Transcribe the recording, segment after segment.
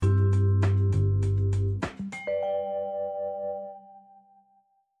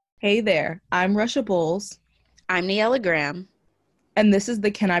Hey there, I'm Russia Bowles, I'm Neela Graham. and this is the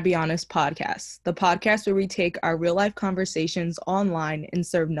Can I Be Honest podcast, the podcast where we take our real life conversations online and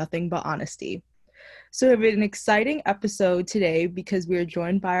serve nothing but honesty. So, we have an exciting episode today because we are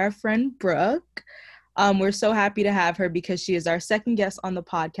joined by our friend Brooke. We're so happy to have her because she is our second guest on the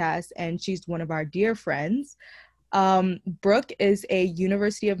podcast and she's one of our dear friends. Brooke is a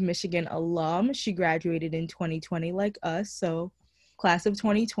University of Michigan alum. She graduated in 2020, like us, so class of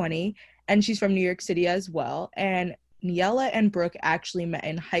 2020, and she's from New York City as well. And Niella and Brooke actually met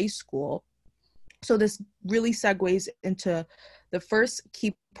in high school. So this really segues into the first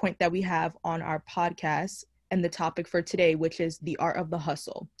key point that we have on our podcast and the topic for today, which is the art of the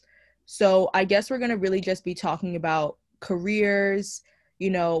hustle. So I guess we're going to really just be talking about careers,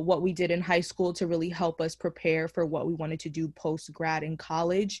 what we did in high school to really help us prepare for what we wanted to do post grad in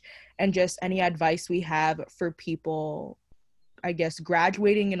college, and just any advice we have for people, I guess,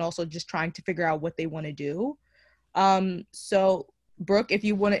 graduating and also just trying to figure out what they want to do. So Brooke, if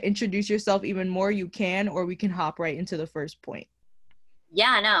you want to introduce yourself even more, you can, or we can hop right into the first point.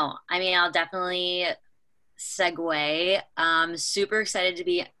 Yeah, no, I mean, I'll definitely segue. Super excited to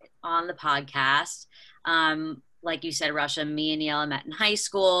be on the podcast. Like you said, Russia, me and Neela met in high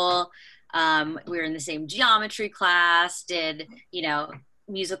school. We were in the same geometry class, did,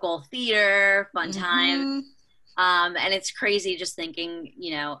 musical theater, fun time. Mm-hmm. And it's crazy just thinking,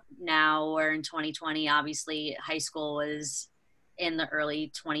 now we're in 2020, obviously high school was in the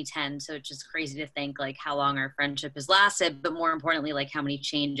early 2010s. So it's just crazy to think like how long our friendship has lasted, but more importantly, like how many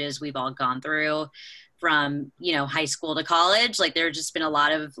changes we've all gone through from, high school to college. Like there's just been a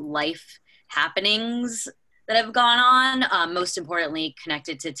lot of life happenings that have gone on. Most importantly,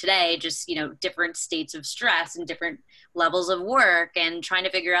 connected to today, just, different states of stress and different levels of work and trying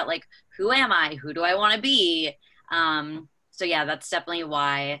to figure out like, who am I? Who do I want to be? So yeah, that's definitely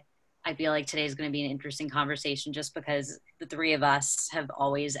why I feel like today is going to be an interesting conversation just because the three of us have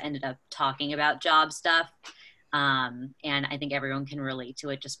always ended up talking about job stuff. And I think everyone can relate to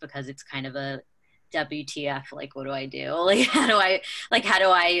it just because it's kind of a WTF, like, what do I do? How do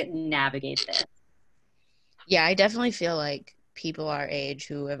I navigate this? Yeah, I definitely feel like people our age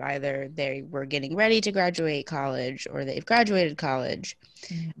who have either they were getting ready to graduate college or they've graduated college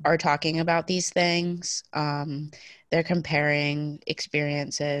are talking about these things. They're comparing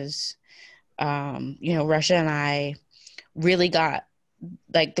experiences. Russia and I really got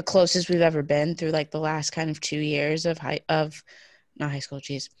like the closest we've ever been through like the last kind of 2 years of not high school,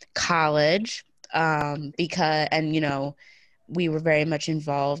 geez, college. Because and we were very much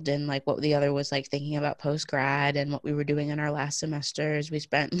involved in like what the other was like thinking about post grad and what we were doing in our last semesters. We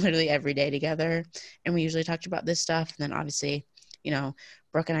spent literally every day together and we usually talked about this stuff. And then obviously,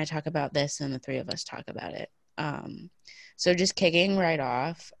 Brooke and I talk about this and the three of us talk about it. So just kicking right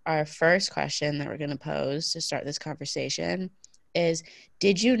off, our first question that we're going to pose to start this conversation is,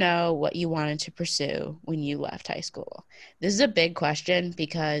 did you know what you wanted to pursue when you left high school? This is a big question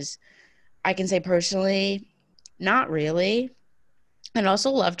because I can say personally, not really. I'd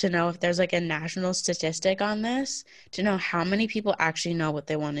also love to know if there's like a national statistic on this to know how many people actually know what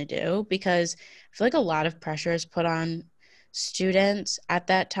they want to do, because I feel like a lot of pressure is put on students at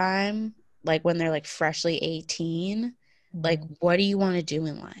that time, like when they're like freshly 18. Like, what do you want to do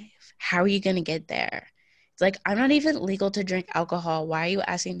in life? How are you going to get there? It's like, I'm not even legal to drink alcohol. Why are you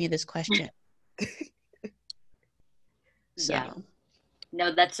asking me this question? Yeah, So,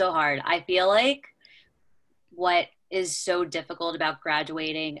 no, that's so hard. I feel like what is so difficult about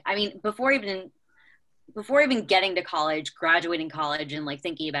graduating, I mean, before even getting to college, graduating college and like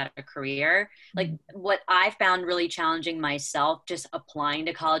thinking about a career, like what I found really challenging myself just applying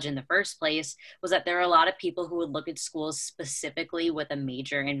to college in the first place was that there are a lot of people who would look at schools specifically with a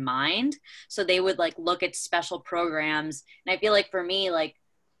major in mind. So they would like look at special programs. And I feel like for me, like,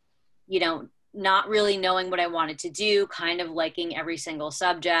 not really knowing what I wanted to do, kind of liking every single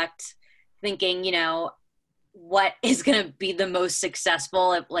subject, thinking, what is going to be the most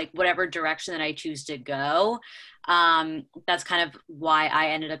successful at like whatever direction that I choose to go. That's kind of why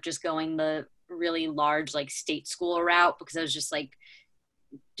I ended up just going the really large like state school route, because I was just like,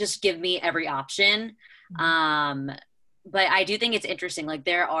 just give me every option. Um, but I do think it's interesting. Like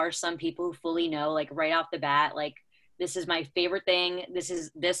there are some people who fully know like right off the bat, like this is my favorite thing. This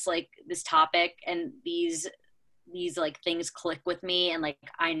is this like this topic and these like things click with me and like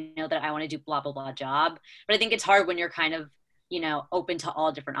I know that I want to do blah blah blah job. But I think it's hard when you're kind of, open to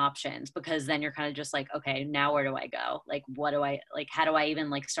all different options, because then you're kind of just like, okay, now where do I go? Like what do I like how do I even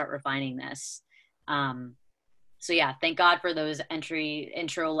like start refining this? Um so yeah, thank God for those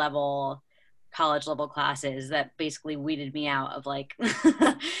intro level college level classes that basically weeded me out of like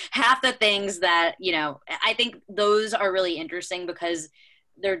half the things that, I think those are really interesting because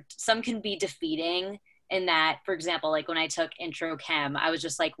some can be defeating in that, for example, like when I took intro chem, I was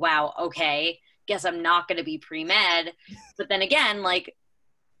just like, wow, okay, guess I'm not going to be pre-med. But then again, like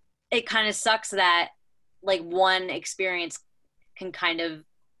it kind of sucks that like one experience can kind of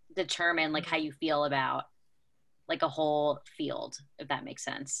determine like how you feel about like a whole field, if that makes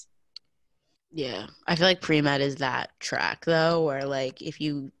sense. Yeah. I feel like pre-med is that track though, where like if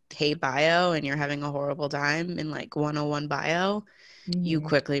you hate bio and you're having a horrible time in like 101 bio, you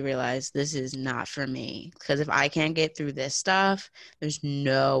quickly realize this is not for me. Because if I can't get through this stuff, there's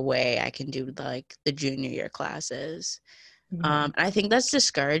no way I can do like the junior year classes. I think that's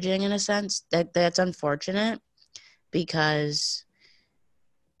discouraging in a sense. That's unfortunate because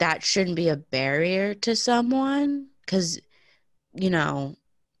that shouldn't be a barrier to someone. Because, you know,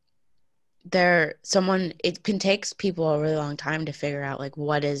 it can take people a really long time to figure out like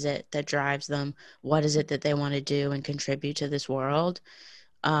what is it that drives them, what is it that they want to do and contribute to this world.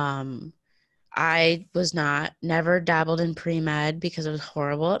 I was never dabbled in pre-med because I was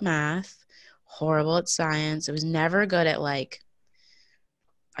horrible at math, horrible at science. I was never good at like,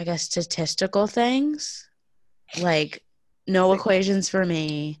 I guess, statistical things. Like no equations for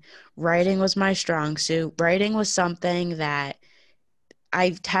me. Writing was my strong suit. Writing was something that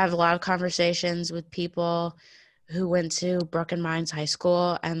I have a lot of conversations with people who went to Brooklyn Mines High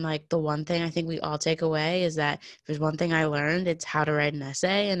School, and like the one thing I think we all take away is that if there's one thing I learned, it's how to write an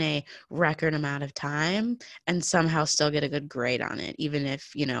essay in a record amount of time and somehow still get a good grade on it, even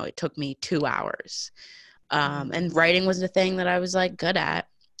if, it took me 2 hours. And writing was the thing that I was like good at.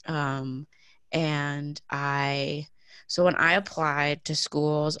 And so when I applied to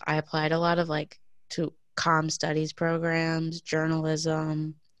schools, I applied a lot of like to comm studies programs,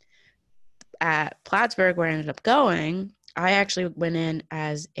 journalism. At Plattsburgh, where I ended up going, I actually went in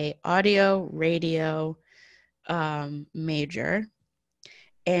as a audio radio major.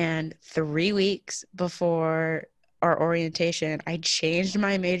 And 3 weeks before our orientation, I changed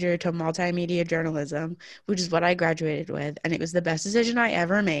my major to multimedia journalism, which is what I graduated with. And it was the best decision I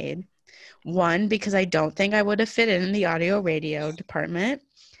ever made. One, because I don't think I would have fit in the audio radio department.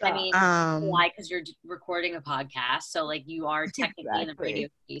 I mean, why? Because you're recording a podcast, so like you are technically in the radio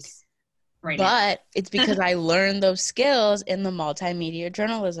space right now. But it's because I learned those skills in the multimedia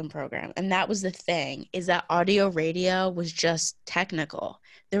journalism program. And that was the thing, is that audio radio was just technical.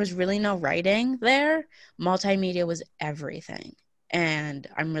 There was really no writing there. Multimedia was everything. And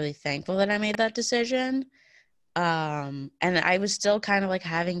I'm really thankful that I made that decision. And I was still kind of like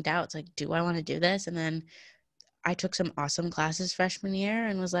having doubts, like, do I want to do this? And then I took some awesome classes freshman year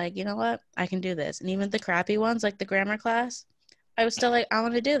and was like, you know what? I can do this. And even the crappy ones, like the grammar class, I was still like, I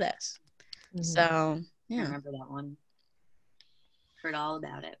want to do this. So, yeah. I remember that one. Heard all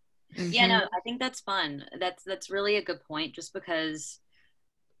about it. Yeah, no, I think that's fun. That's really a good point, just because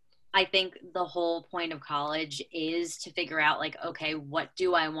I think the whole point of college is to figure out like, okay, what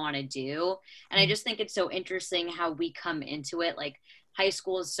do I want to do? And I just think it's so interesting how we come into it. Like high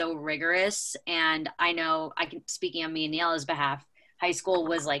school is so rigorous, and I know speaking on me and Neela's behalf, high school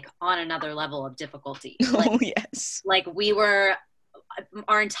was like on another level of difficulty. Like, oh yes. Like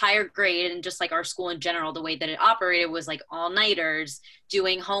our entire grade and just like our school in general, the way that it operated was like all-nighters,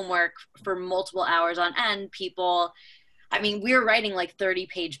 doing homework for multiple hours on end. We were writing like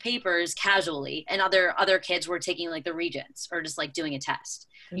 30-page papers casually, and other kids were taking like the regents or just like doing a test.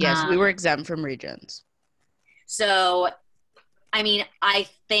 Yes, we were exempt from regents. So, I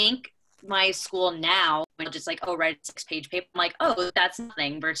think my school now, just like, oh, write a 6-page paper. I'm like, oh, that's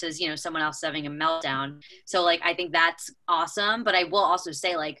nothing versus, someone else having a meltdown. So like, I think that's awesome. But I will also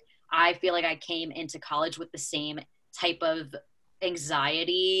say like, I feel like I came into college with the same type of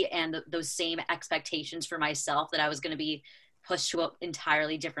anxiety and those same expectations for myself that I was going to be pushed to an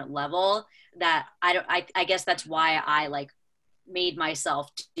entirely different level, that I guess that's why I like made myself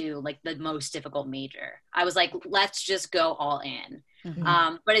do like the most difficult major. I was like, let's just go all in.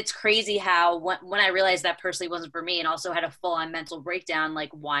 But it's crazy how when I realized that personally wasn't for me, and also had a full-on mental breakdown,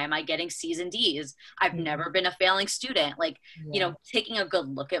 like, why am I getting C's and D's? I've never been a failing student. Like, taking a good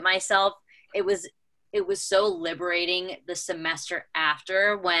look at myself, it was so liberating the semester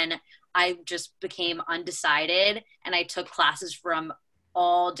after, when I just became undecided and I took classes from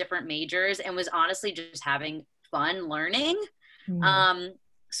all different majors and was honestly just having fun learning.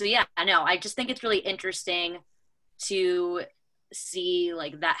 So yeah, I know. I just think it's really interesting to see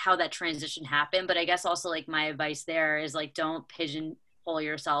like that, how that transition happened. But I guess also like my advice there is like, don't pigeonhole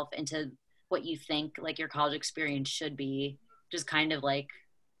yourself into what you think like your college experience should be. Just kind of like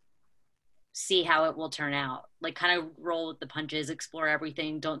see how it will turn out. Like kind of roll with the punches, explore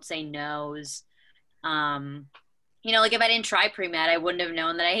everything, don't say no's. Um, like if I didn't try pre-med, I wouldn't have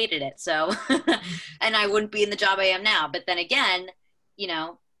known that I hated it. So, and I wouldn't be in the job I am now. But then again,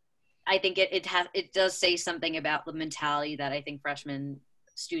 I think it does say something about the mentality that I think freshman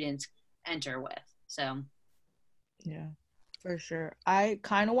students enter with. So, yeah, for sure. I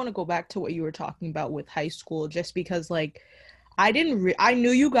kind of want to go back to what you were talking about with high school, just because like I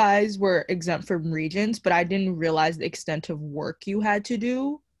knew you guys were exempt from Regents, but I didn't realize the extent of work you had to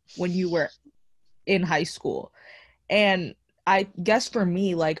do when you were in high school. And I guess for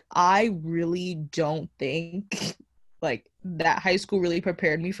me, like, I really don't think like that high school really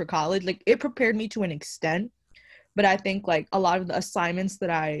prepared me for college. Like, it prepared me to an extent, but I think like a lot of the assignments that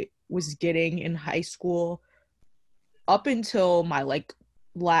I was getting in high school up until my like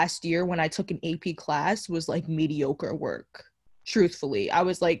last year when I took an AP class was like mediocre work. Truthfully, I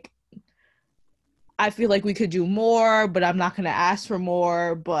was like, I feel like we could do more, but I'm not going to ask for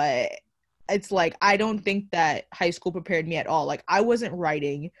more. But it's like, I don't think that high school prepared me at all. Like, I wasn't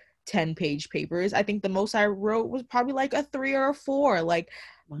writing 10-page papers. I think the most I wrote was probably like a 3 or a 4. Like,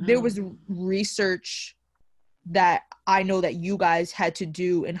 wow. There was research that I know that you guys had to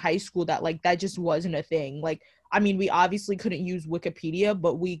do in high school that like that just wasn't a thing. Like, I mean, we obviously couldn't use Wikipedia,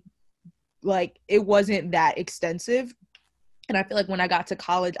 but we like it wasn't that extensive. And I feel like when I got to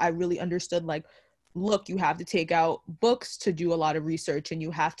college, I really understood like, look, you have to take out books to do a lot of research, and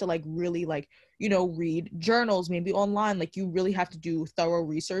you have to like really like, read journals, maybe online. Like, you really have to do thorough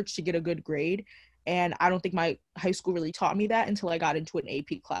research to get a good grade. And I don't think my high school really taught me that until I got into an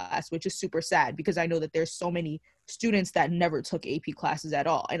AP class, which is super sad because I know that there's so many students that never took AP classes at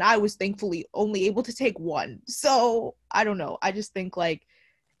all. And I was thankfully only able to take one. So I don't know. I just think like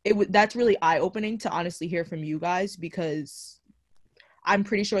that's really eye-opening to honestly hear from you guys, because I'm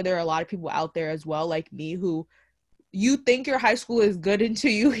pretty sure there are a lot of people out there as well, like me, who you think your high school is good until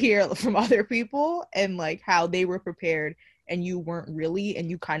you hear from other people and like how they were prepared and you weren't really, and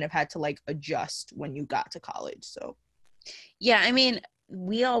you kind of had to like adjust when you got to college. So yeah, I mean,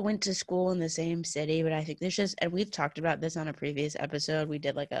 we all went to school in the same city, but I think there's just, and we've talked about this on a previous episode, we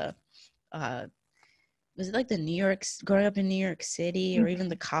did like a was it like the growing up in New York City, or even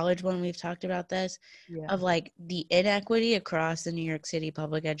the college one, we've talked about this, of like the inequity across the New York City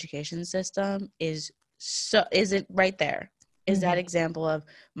public education system is it right there is that example of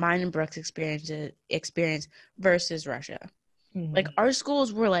mine and Brooke's experience versus Russia. Like, our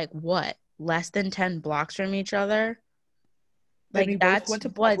schools were like what, less than 10 blocks from each other. Like, we that's went to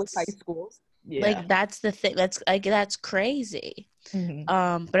public high schools. Yeah. Like, that's the thing. That's crazy.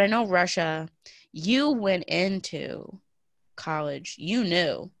 But I know Russia, you went into college, you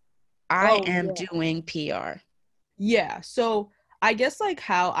knew I am doing PR. Yeah. So I guess like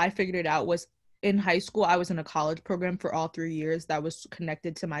how I figured it out was in high school, I was in a college program for all 3 years that was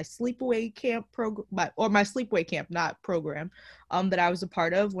connected to my sleepaway camp program, my sleepaway camp, not program, that I was a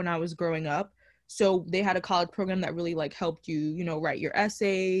part of when I was growing up. So they had a college program that really like helped you, write your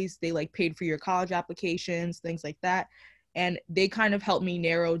essays. They like paid for your college applications, things like that. And they kind of helped me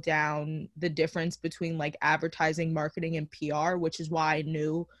narrow down the difference between like advertising, marketing, and PR, which is why I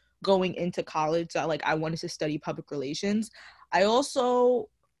knew going into college that like I wanted to study public relations. I also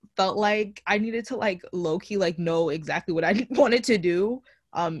felt like I needed to like low-key like know exactly what I wanted to do.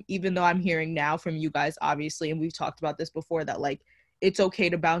 Even though I'm hearing now from you guys, obviously, and we've talked about this before, that like it's okay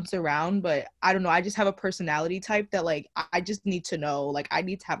to bounce around, but I don't know, I just have a personality type that like I just need to know, like I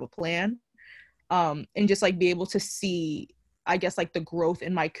need to have a plan, and just like be able to see, I guess, like the growth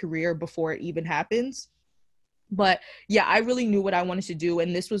in my career before it even happens. But yeah, I really knew what I wanted to do,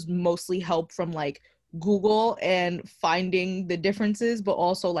 and this was mostly help from like Google and finding the differences, but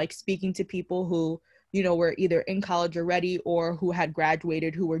also like speaking to people who, were either in college already or who had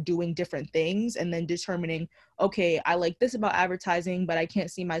graduated, who were doing different things, and then determining, okay, I like this about advertising, but I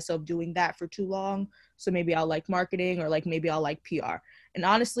can't see myself doing that for too long. So maybe I'll like marketing, or like maybe I'll like PR. And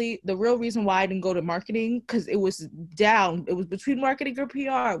honestly, the real reason why I didn't go to marketing, because it was between marketing or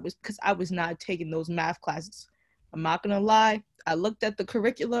PR, was because I was not taking those math classes. I'm not gonna lie. I looked at the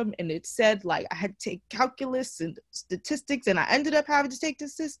curriculum and it said like I had to take calculus and statistics, and I ended up having to take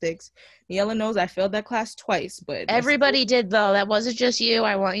statistics. Niella knows I failed that class twice, but everybody did though. That wasn't just you.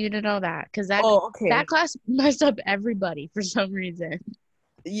 I want you to know that, because that class messed up everybody for some reason.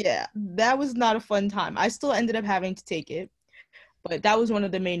 Yeah, that was not a fun time. I still ended up having to take it, but that was one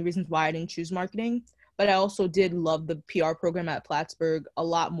of the main reasons why I didn't choose marketing. But I also did love the PR program at Plattsburgh a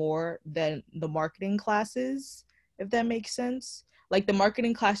lot more than the marketing classes, if that makes sense. Like the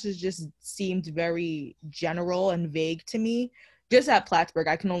marketing classes just seemed very general and vague to me. Just at Plattsburgh,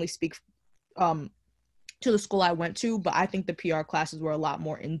 I can only speak to the school I went to, but I think the PR classes were a lot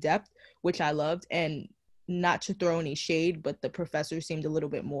more in depth, which I loved. And not to throw any shade, but the professor seemed a little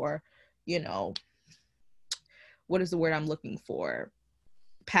bit more, you know, what is the word I'm looking for?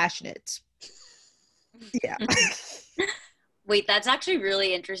 Passionate. Yeah. Wait, that's actually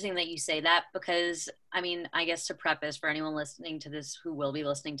really interesting that you say that, because I mean, I guess to preface for anyone listening to this who will be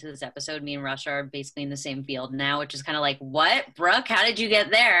listening to this episode, me and Rush are basically in the same field now, which is kind of like, what, Brooke, how did you get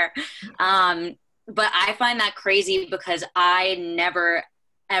there? But I find that crazy because I never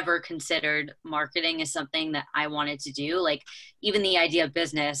ever considered marketing as something that I wanted to do. Like, even the idea of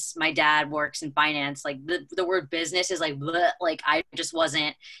business, my dad works in finance, like the word business is like, bleh, like I just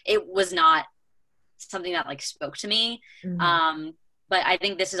wasn't, it was not something that like spoke to me. But I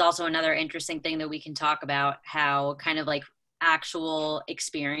think this is also another interesting thing that we can talk about, how kind of like actual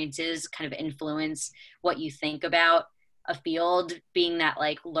experiences kind of influence what you think about a field, being that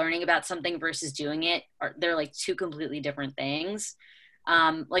like learning about something versus doing it they're like two completely different things.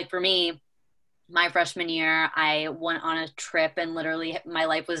 Like for me, my freshman year, I went on a trip and literally my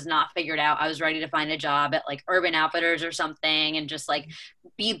life was not figured out. I was ready to find a job at like Urban Outfitters or something and just like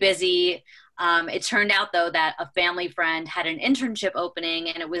be busy. It turned out though that a family friend had an internship opening,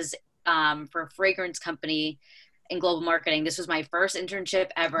 and it was for a fragrance company in global marketing. This was my first internship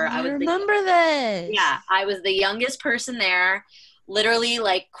ever. I remember this. Yeah, I was the youngest person there, literally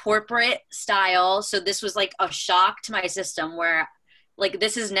like corporate style. So this was like a shock to my system where like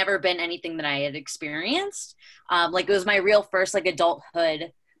this has never been anything that I had experienced. Like it was my real first like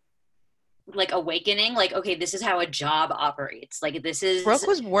adulthood like awakening, like, okay, this is how a job operates. Like this is Brooke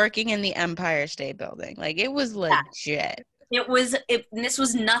was working in the Empire State Building. Like it was legit. This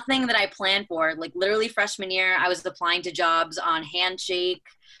was nothing that I planned for. Like literally freshman year, I was applying to jobs on Handshake.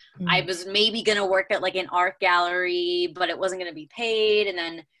 I was maybe going to work at like an art gallery, but it wasn't going to be paid. And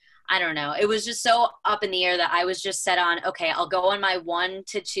then I don't know. It was just so up in the air that I was just set on, okay, I'll go on my 1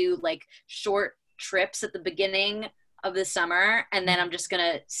 to 2 like short trips at the beginning of the summer, and then I'm just going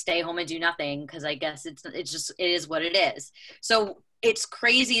to stay home and do nothing, because I guess it is what it is. So it's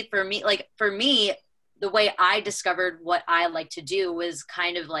crazy for me. Like for me, the way I discovered what I like to do was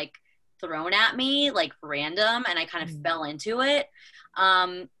kind of like thrown at me, like random, and I kind of fell into it.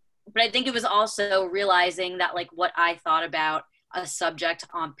 But I think it was also realizing that like what I thought about a subject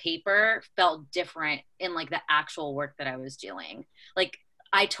on paper felt different in like the actual work that I was doing. Like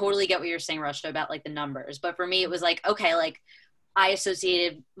I totally get what you're saying, Rusha, about like the numbers, but for me it was like, okay, like I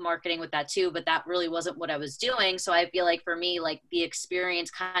associated marketing with that too, but that really wasn't what I was doing. So I feel like for me, like the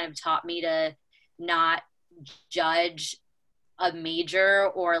experience kind of taught me to not judge a major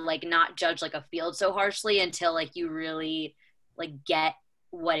or like not judge like a field so harshly until like you really like get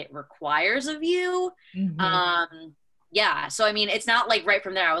what it requires of you. Yeah, so I mean it's not like right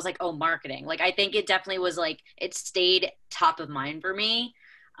from there I was like, oh, marketing. Like I think it definitely was like it stayed top of mind for me,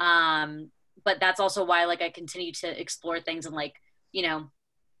 but that's also why like I continue to explore things and like, you know,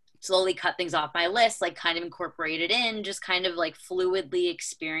 slowly cut things off my list, like kind of incorporate it in, just kind of like fluidly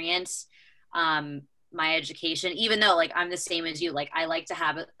experience my education, even though like I'm the same as you. Like I like to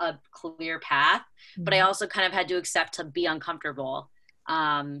have a clear path, but I also kind of had to accept to be uncomfortable,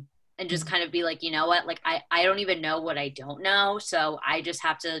 and just kind of be like, you know what, like I don't even know what I don't know, so I just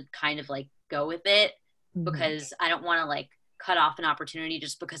have to kind of like go with it, because I don't want to like cut off an opportunity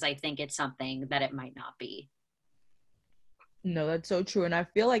just because I think it's something that it might not be. No, that's so true. And I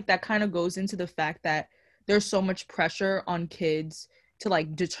feel like that kind of goes into the fact that there's so much pressure on kids to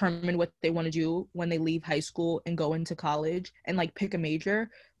like determine what they want to do when they leave high school and go into college and like pick a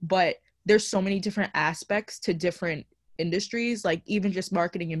major. But there's so many different aspects to different industries, like even just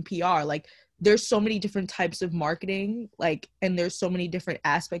marketing and PR. Like there's so many different types of marketing, like, and there's so many different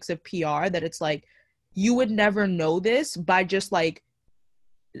aspects of PR that it's like you would never know this by just like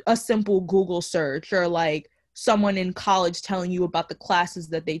a simple Google search or like someone in college telling you about the classes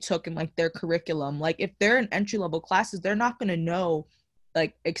that they took and like their curriculum. Like if they're in entry-level classes, they're not going to know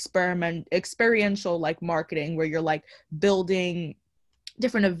like experiential like marketing, where you're like building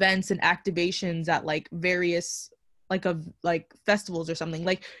different events and activations at like various like festivals or something.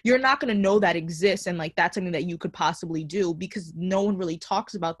 Like you're not going to know that exists, and like that's something that you could possibly do, because no one really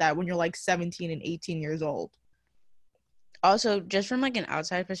talks about that when you're like 17 and 18 years old. Also, just from like an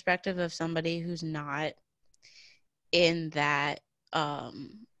outside perspective of somebody who's not in that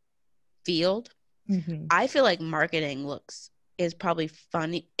field, I feel like marketing is probably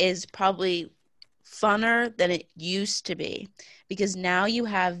funner than it used to be, because now you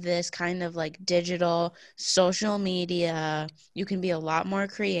have this kind of like digital social media. You can be a lot more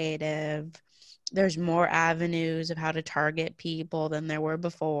creative. there's more avenues of how to target people than there were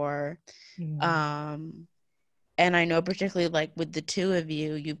before. And I know particularly like with the two of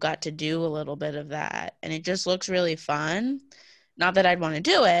you, you've got to do a little bit of that. And it just looks really fun. Not that I'd want to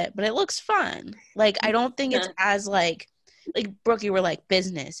do it, but it looks fun. Like, I don't think it's as like Brooke, you were like,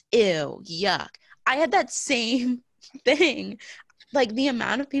 business, ew, yuck. I had that same thing. Like, the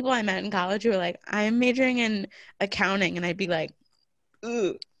amount of people I met in college who were like, I'm majoring in accounting. And I'd be like,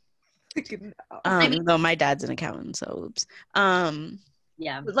 ooh. Though my dad's an accountant, so oops.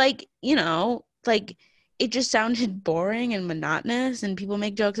 Yeah. Like, you know, like, it just sounded boring and monotonous, and people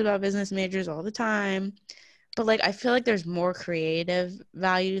make jokes about business majors all the time. But like, I feel like there's more creative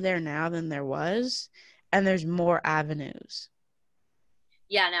value there now than there was, and there's more avenues.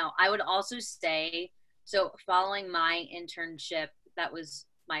 Yeah, no, I would also say, so following my internship, that was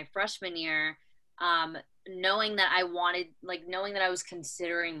my freshman year, knowing that I was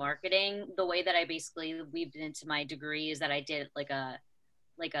considering marketing, the way that I basically weaved it into my degree is that I did like a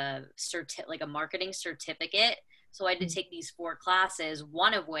marketing certificate. So I had to take these 4 classes,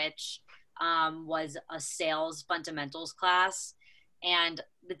 one of which was a sales fundamentals class. And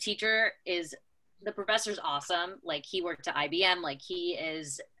the professor's awesome. Like, he worked at IBM. Like, he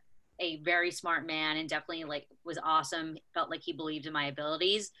is a very smart man and definitely like was awesome. Felt like he believed in my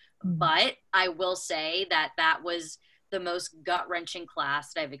abilities. But I will say that that was the most gut-wrenching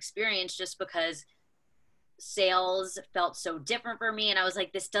class that I've experienced, just because sales felt so different for me. And I was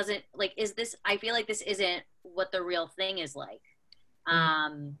like, this doesn't like, I feel like this isn't what the real thing is like.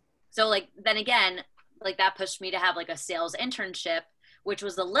 So like, then again, like that pushed me to have like a sales internship, which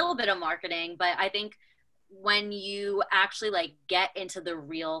was a little bit of marketing. But I think when you actually like get into the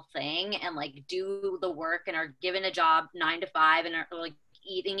real thing and like do the work and are given a job 9 to 5 and are like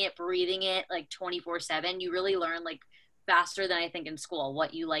eating it, breathing it like 24/7, you really learn like faster than I think in school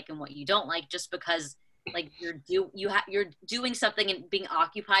what you like and what you don't like, just because like you're doing something and being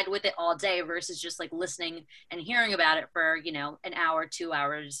occupied with it all day versus just like listening and hearing about it for, you know, an hour, 2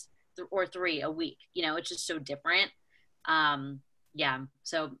 hours or 3 a week. You know, it's just so different. Yeah,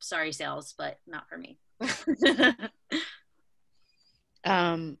 so sorry sales, but not for me.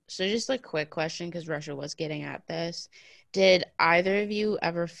 So just a quick question, because Russia was getting at this. Did either of you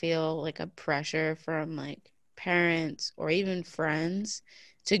ever feel like a pressure from like parents or even friends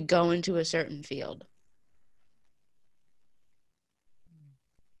to go into a certain field?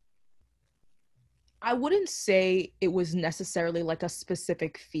 I wouldn't say it was necessarily like a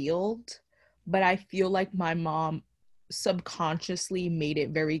specific field, but I feel like my mom subconsciously made it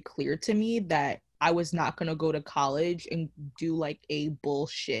very clear to me that I was not going to go to college and do like a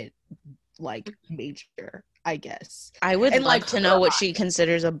bullshit like major, I guess. I would And like like to know what she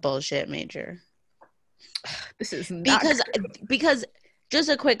considers a bullshit major. This is not because just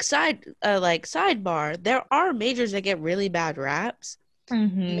a quick sidebar, there are majors that get really bad raps.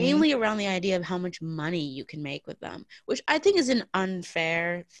 Mainly around the idea of how much money you can make with them, which I think is an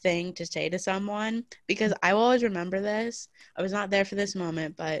unfair thing to say to someone, because I will always remember this. I was not there for this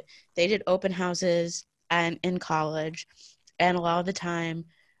moment, but they did open houses and in college, and a lot of the time,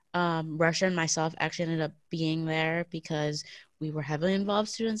 Russia and myself actually ended up being there because we were heavily involved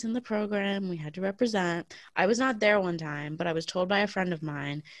students in the program. We had to represent. I was not there one time, but I was told by a friend of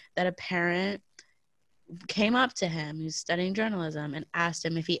mine that a parent came up to him who's studying journalism and asked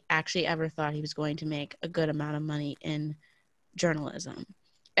him if he actually ever thought he was going to make a good amount of money in journalism.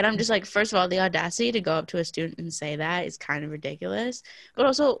 And I'm just like, first of all, the audacity to go up to a student and say that is kind of ridiculous. But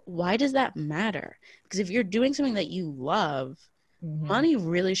also, why does that matter? Because if you're doing something that you love, money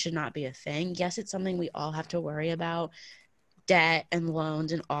really should not be a thing. Yes, it's something we all have to worry about. Debt and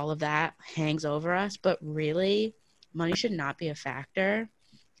loans and all of that hangs over us. But really, money should not be a factor.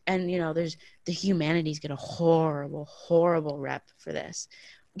 And, you know, there's the humanities get a horrible, horrible rep for this.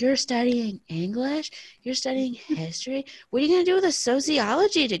 You're studying English? You're studying history? What are you going to do with a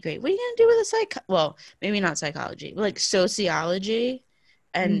sociology degree? What are you going to do with well, maybe not psychology, but like sociology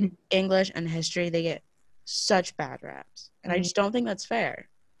and English and history, they get such bad raps. And I just don't think that's fair.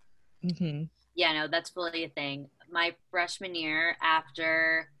 Yeah, no, that's fully a thing. My freshman year,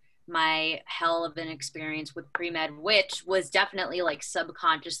 after my hell of an experience with pre-med, which was definitely like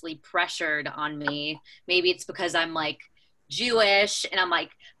subconsciously pressured on me. Maybe it's because I'm like Jewish and I'm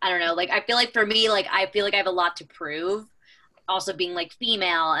like, I don't know, like I feel like for me, like I feel like I have a lot to prove. Also being like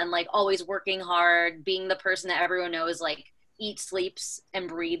female and like always working hard, being the person that everyone knows like eats, sleeps, and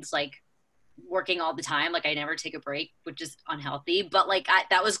breathes like working all the time. Like I never take a break, which is unhealthy, but like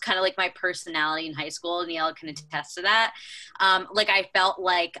that was kind of like my personality in high school. Neil can attest to that. Like I felt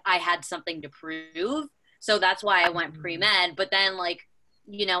like I had something to prove, so that's why I went pre-med. But then like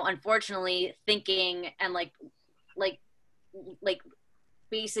you know, unfortunately thinking and like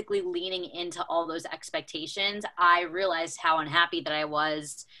basically leaning into all those expectations, I realized how unhappy that I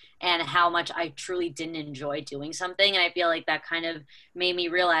was and how much I truly didn't enjoy doing something. And I feel like that kind of made me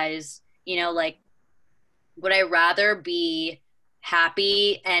realize, you know, like, would I rather be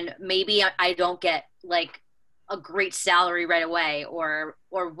happy and maybe I don't get like a great salary right away or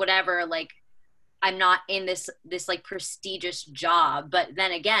whatever, like I'm not in this like prestigious job, but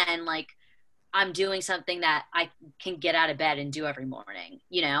then again, like I'm doing something that I can get out of bed and do every morning,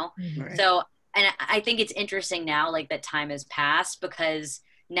 you know? Right. So, and I think it's interesting now, like that time has passed, because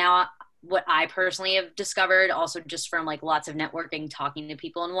now what I personally have discovered also just from like lots of networking, talking to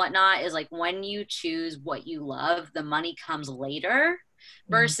people and whatnot, is like when you choose what you love, the money comes later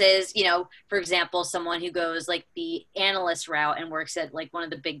versus, you know, for example, someone who goes like the analyst route and works at like one of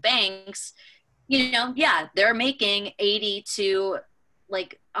the big banks, you know, yeah, they're making 80 to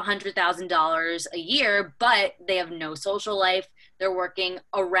like $100,000 a year, but they have no social life. They're working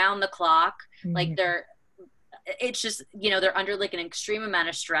around the clock. Like it's just, you know, they're under like an extreme amount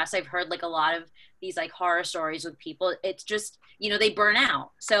of stress. I've heard like a lot of these like horror stories with people. It's just, you know, they burn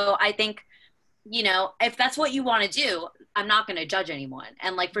out. So I think, you know, if that's what you want to do, I'm not going to judge anyone.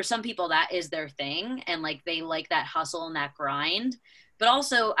 And like for some people that is their thing and like they like that hustle and that grind. But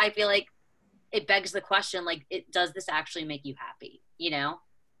also I feel like it begs the question, like, does this actually make you happy? You know?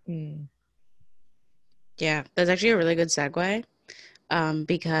 Yeah, that's actually a really good segue,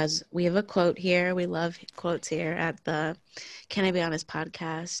 because we have a quote here. We love quotes here at the Can I Be Honest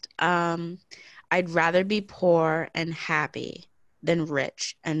podcast. I'd rather be poor and happy than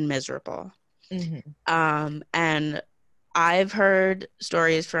rich and miserable. And I've heard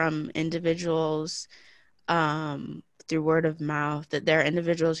stories from individuals through word of mouth that there are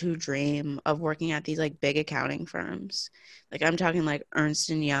individuals who dream of working at these like big accounting firms. Like I'm talking like Ernst &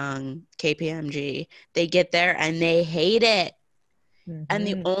 Young, KPMG. They get there and they hate it. And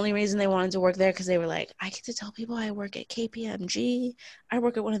the only reason they wanted to work there because they were like, I get to tell people I work at KPMG. I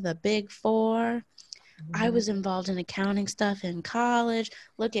work at one of the big four. I was involved in accounting stuff in college.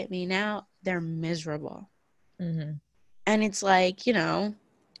 Look at me now. They're miserable. And it's like, you know,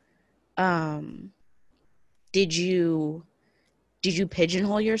 did you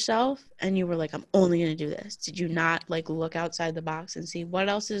pigeonhole yourself and you were like, I'm only going to do this? Did you not like look outside the box and see what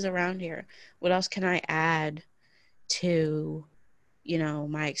else is around here? What else can I add to, you know,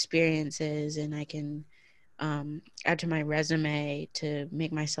 my experiences, and I can add to my resume to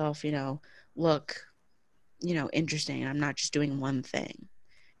make myself, you know, look, you know, interesting. I'm not just doing one thing,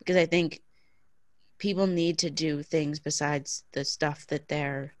 because I think people need to do things besides the stuff that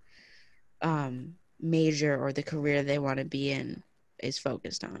their major or the career they want to be in is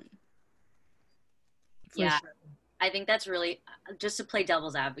focused on. Yeah. I think that's really, just to play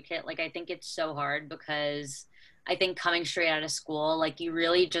devil's advocate, like I think it's so hard because I think coming straight out of school, like you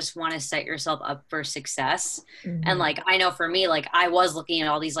really just want to set yourself up for success. And like I know for me, like I was looking at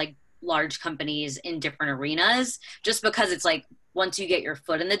all these like large companies in different arenas just because it's like once you get your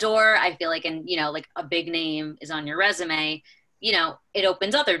foot in the door, I feel like, and you know, like a big name is on your resume, you know, it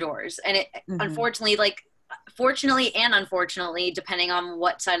opens other doors. And it unfortunately, like fortunately and unfortunately, depending on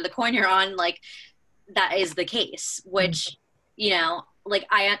what side of the coin you're on, like that is the case, which, you know, like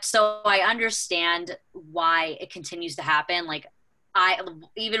I understand why it continues to happen. Like why,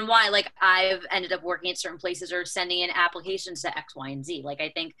 like I've ended up working at certain places or sending in applications to X, Y, and Z. Like, I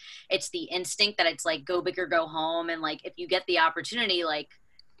think it's the instinct that it's like, go big or go home. And like, if you get the opportunity, like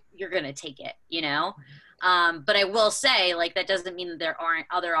you're going to take it, you know? But I will say, like, that doesn't mean that there aren't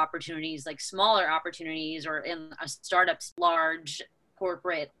other opportunities, like smaller opportunities or in a startup's large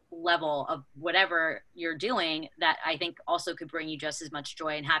corporate level of whatever you're doing that I think also could bring you just as much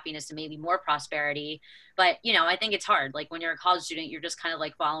joy and happiness and maybe more prosperity. But, you know, I think it's hard. Like when you're a college student, you're just kind of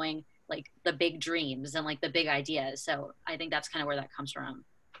like following like the big dreams and like the big ideas. So I think that's kind of where that comes from.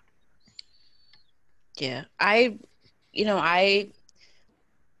 Yeah.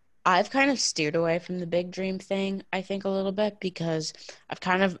 I've kind of steered away from the big dream thing, I think, a little bit, because I've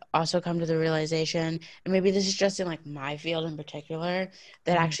kind of also come to the realization, and maybe this is just in like my field in particular,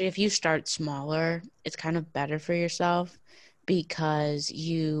 that actually if you start smaller, it's kind of better for yourself because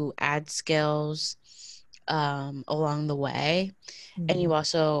you add skills along the way, and you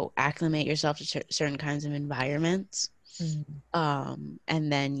also acclimate yourself to certain kinds of environments, and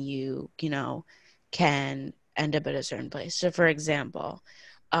then you know, can end up at a certain place. So, for example,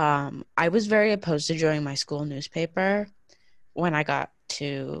 I was very opposed to joining my school newspaper when I got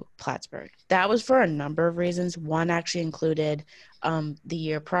to Plattsburgh. That was for a number of reasons. One actually included the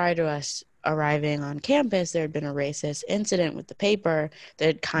year prior to us arriving on campus, there had been a racist incident with the paper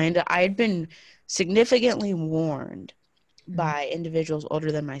that I had been significantly warned by individuals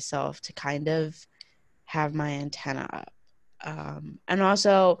older than myself to kind of have my antenna up. And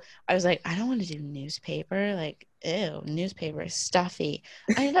also I was like, I don't want to do newspaper. Like, ew, newspaper is stuffy.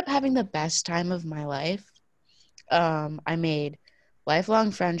 I ended up having the best time of my life. I made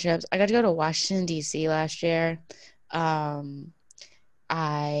lifelong friendships. I got to go to Washington, D.C. last year. It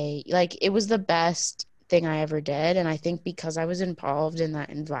was the best thing I ever did. And I think because I was involved in that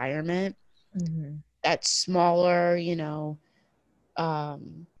environment, that smaller,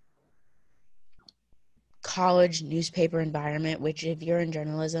 college newspaper environment, which if you're in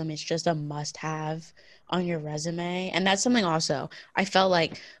journalism, it's just a must have on your resume. And that's something also I felt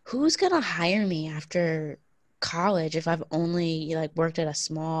like, who's going to hire me after college if I've only worked at a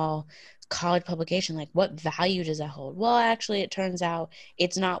small college publication? Like, what value does that hold? Well, actually, it turns out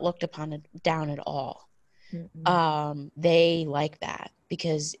it's not looked upon down at all. They like that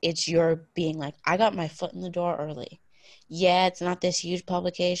because it's your being like, I got my foot in the door early. Yeah, it's not this huge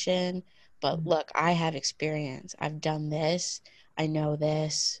publication, but look, I have experience. I've done this. I know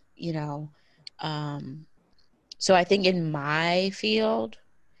this, So I think in my field,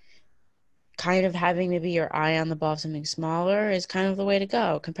 kind of having maybe your eye on the ball of something smaller is kind of the way to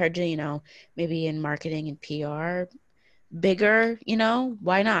go compared to, maybe in marketing and PR, bigger,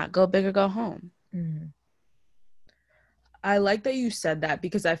 why not? Go big or go home. I like that you said that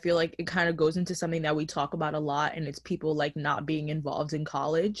because I feel like it kind of goes into something that we talk about a lot, and it's people not being involved in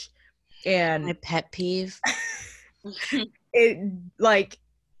college. And my pet peeve. It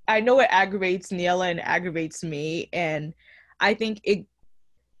I know it aggravates Niela and aggravates me, and I think it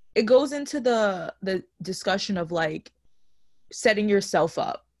goes into the discussion of setting yourself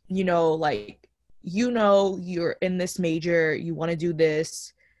up. You're in this major, you want to do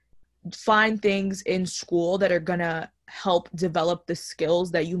this, find things in school that are gonna help develop the skills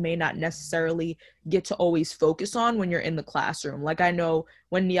that you may not necessarily get to always focus on when you're in the classroom. I know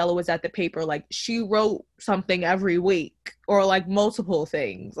when Niela was at the paper, she wrote something every week or multiple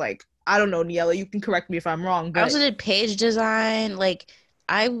things. I don't know, Niela, you can correct me if I'm wrong, but I also did page design.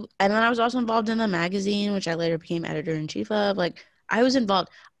 And then I was also involved in a magazine, which I later became editor-in-chief of. I was involved,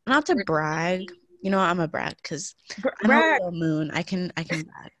 not to brag, I'm a brag because I'm a little moon. I can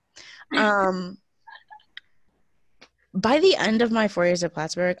brag. By the end of my 4 years at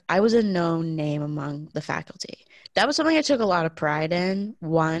Plattsburgh, I was a known name among the faculty. That was something I took a lot of pride in.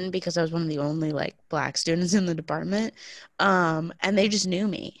 One, because I was one of the only Black students in the department. And they just knew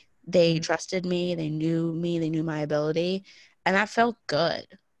me. They trusted me. They knew me. They knew my ability. And that felt good.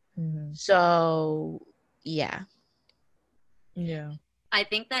 So, yeah. Yeah. I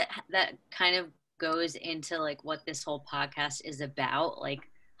think that kind of goes into what this whole podcast is about,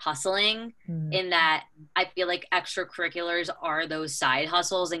 hustling, in that I feel like extracurriculars are those side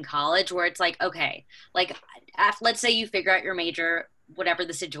hustles in college where it's okay, let's say you figure out your major, whatever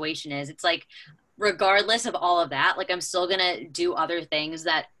the situation is, it's regardless of all of that, I'm still gonna do other things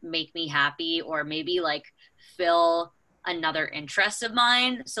that make me happy or maybe fill another interest of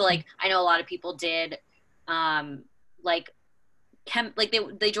mine. So I know a lot of people did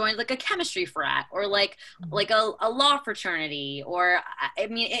they joined a chemistry frat or a law fraternity, or I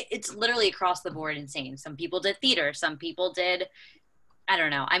mean it's literally across the board insane. Some people did theater, some people did, I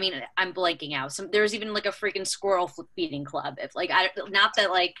don't know, I mean I'm blanking out. There's even a freaking squirrel feeding club. If not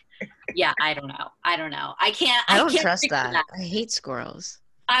that yeah, I don't know I don't trust that. I hate squirrels.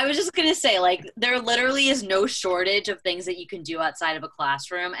 I was just gonna say there literally is no shortage of things that you can do outside of a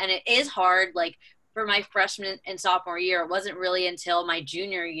classroom, and it is hard. For my freshman and sophomore year, it wasn't really until my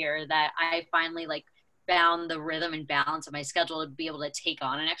junior year that I finally found the rhythm and balance of my schedule to be able to take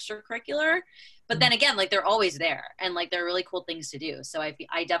on an extracurricular. But then again, they're always there, and they're really cool things to do. So I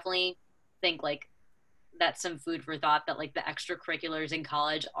definitely think that's some food for thought, that the extracurriculars in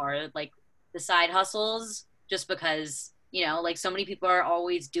college are the side hustles, just because so many people are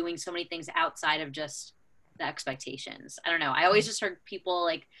always doing so many things outside of just the expectations. I don't know. I always just heard people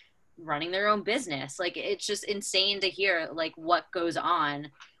running their own business. It's just insane to hear what goes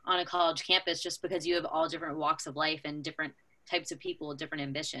on a college campus, just because you have all different walks of life and different types of people with different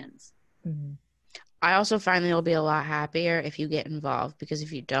ambitions. I also find that you'll be a lot happier if you get involved, because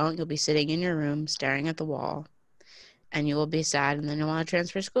if you don't, you'll be sitting in your room staring at the wall and you will be sad, and then you'll want to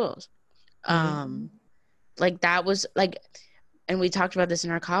transfer schools. That was and we talked about this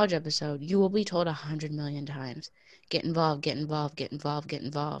in our college episode, you will be told 100 million times, get involved, get involved, get involved, get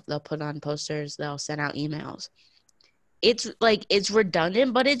involved. They'll put on posters, they'll send out emails. It's it's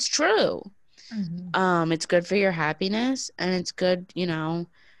redundant, but it's true. It's good for your happiness, and it's good,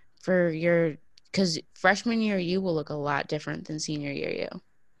 for your, because freshman year you will look a lot different than senior year you.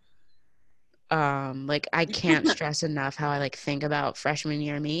 Like I can't stress enough how I like think about freshman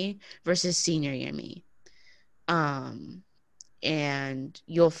year me versus senior year me. And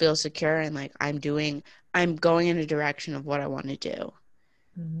you'll feel secure and like I'm going in a direction of what I want to do.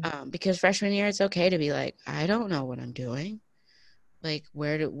 Because freshman year it's okay to be like, I don't know what I'm doing. Like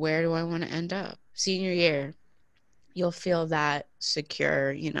where do I want to end up? Senior year, you'll feel that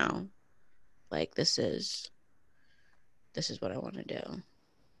secure, you know, like this is what I want to do.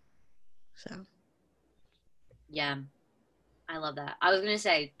 So Yeah, I love that. I was gonna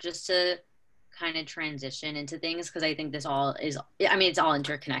say, just to kind of transition into things, because I think this all is, I mean, it's all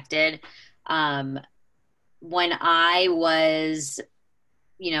interconnected. Um, when I was,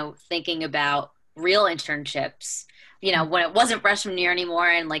 thinking about real internships, when it wasn't freshman year anymore,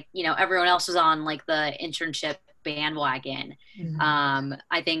 and like, everyone else was on like the internship bandwagon.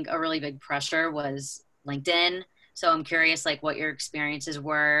 I think a really big pressure was LinkedIn. So I'm curious, like, what your experiences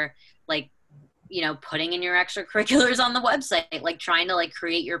were, like, putting in your extracurriculars on the website, like trying to like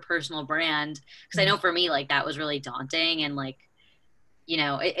create your personal brand. Cause I know for me, like that was really daunting, and like,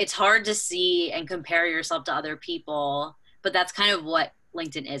 it's hard to see and compare yourself to other people, but that's kind of what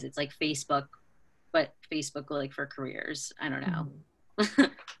LinkedIn is. It's like Facebook, but Facebook like for careers. I don't know.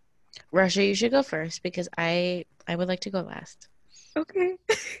 Russia, you should go first because I would like to go last. Okay.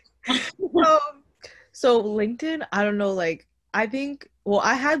 So LinkedIn, I don't know, like I think, well,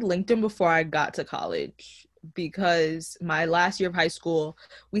 I had LinkedIn before I got to college because my last year of high school,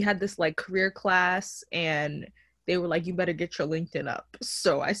 we had this like career class and they were like, you better get your LinkedIn up.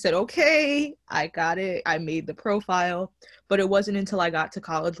 So I said, okay, I got it. I made the profile, but it wasn't until I got to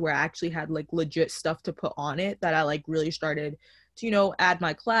college where I actually had like legit stuff to put on it that I like really started to, add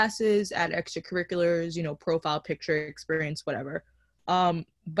my classes, add extracurriculars, profile picture, experience, whatever.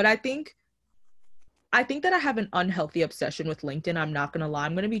 But I think that I have an unhealthy obsession with LinkedIn. I'm not going to lie.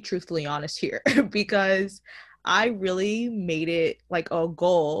 I'm going to be truthfully honest here because I really made it like a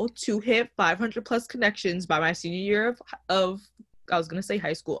goal to hit 500 plus connections by my senior year of I was going to say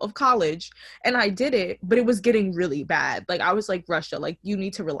high school, of college. And I did it, but it was getting really bad. Like I was like, Russia, like you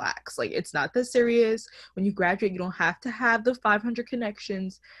need to relax. Like it's not that serious. When you graduate, you don't have to have the 500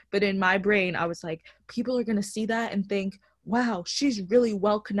 connections. But in my brain, I was like, people are going to see that and think, wow, she's really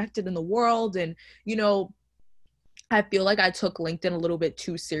well connected in the world. And, I feel like I took LinkedIn a little bit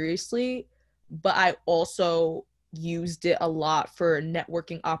too seriously, but I also used it a lot for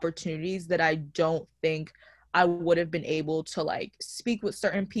networking opportunities that I don't think I would have been able to like speak with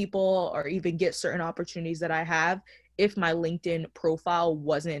certain people or even get certain opportunities that I have if my LinkedIn profile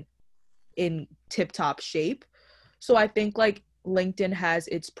wasn't in tip-top shape. So I think like LinkedIn has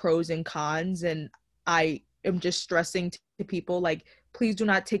its pros and cons, and I am just stressing to people like, please do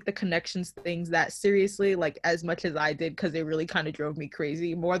not take the connections things that seriously, like as much as I did, because it really kind of drove me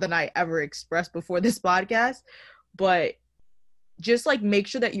crazy more than I ever expressed before this podcast. But just like make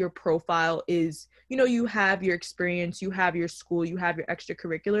sure that your profile is, you have your experience, you have your school, you have your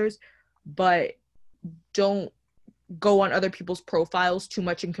extracurriculars, but don't go on other people's profiles too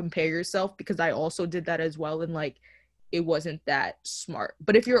much and compare yourself, because I also did that as well, and like it wasn't that smart.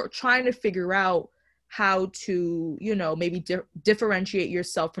 But if you're trying to figure out how to, maybe differentiate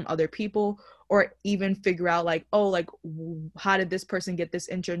yourself from other people, or even figure out like, oh, like how did this person get this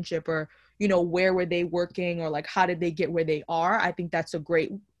internship, or where were they working, or like how did they get where they are, I think that's a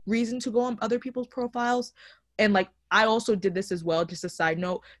great reason to go on other people's profiles. And like I also did this as well, just a side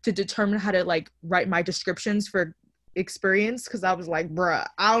note, to determine how to like write my descriptions for experience, because I was like, bruh,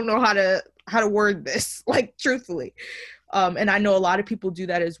 I don't know how to word this, like truthfully. And I know a lot of people do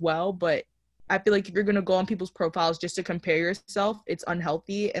that as well, but I feel like if you're gonna go on people's profiles just to compare yourself, it's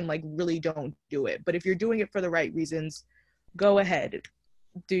unhealthy, and like really don't do it. But if you're doing it for the right reasons, go ahead,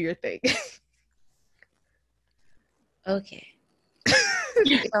 do your thing. Okay.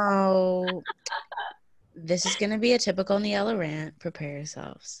 So this is gonna be a typical Niella rant. Prepare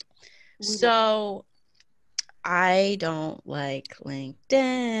yourselves. So I don't like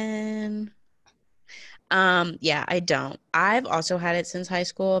LinkedIn. Yeah, I don't. I've also had it since high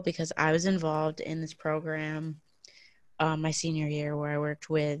school because I was involved in this program my senior year where I worked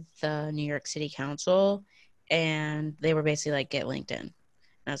with the New York City Council, and they were basically like, get LinkedIn. And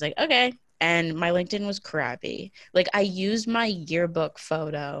I was like, okay. And my LinkedIn was crappy. Like I used my yearbook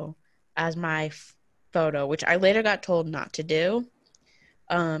photo as my photo, which I later got told not to do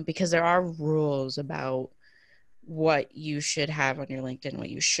because there are rules about what you should have on your LinkedIn, what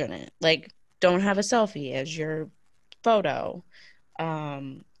you shouldn't. Like, don't have a selfie as your photo.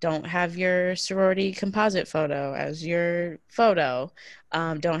 Don't have your sorority composite photo as your photo.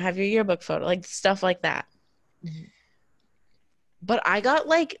 Don't have your yearbook photo, like stuff like that. Mm-hmm. But I got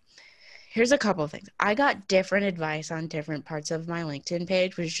like, here's a couple of things. I got different advice on different parts of my LinkedIn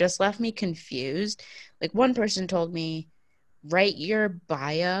page, which just left me confused. Like one person told me, write your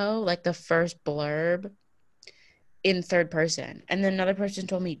bio, like the first blurb, in third person. And then another person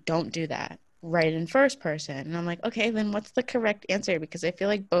told me, don't do that. Write in first person. And I'm like, okay, then what's the correct answer? Because I feel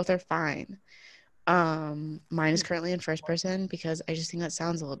like both are fine. Mine is currently in first person because I just think that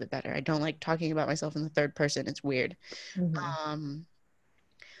sounds a little bit better. I don't like talking about myself in the third person. It's weird. Mm-hmm.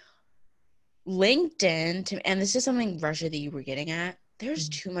 LinkedIn, and this is something, Russia, that you were getting at, there's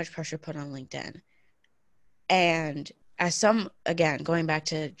too much pressure put on LinkedIn. And as some, again, going back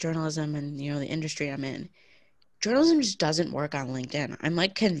to journalism and, the industry I'm in, journalism just doesn't work on LinkedIn. I'm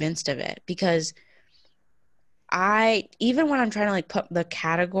like convinced of it because even when I'm trying to like put the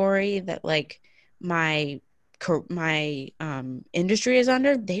category that like my industry is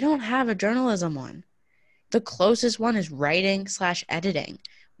under, they don't have a journalism one. The closest one is writing/editing,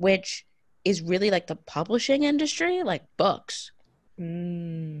 which is really like the publishing industry, like books.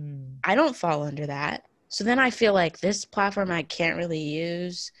 I don't fall under that. So then I feel like this platform I can't really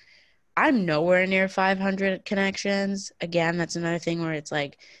use. I'm nowhere near 500 connections. Again, that's another thing where it's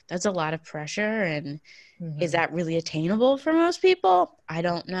like, that's a lot of pressure. And is that really attainable for most people? I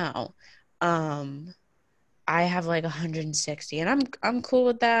don't know. I have like 160 and I'm cool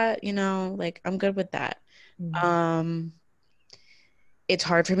with that. Like I'm good with that. It's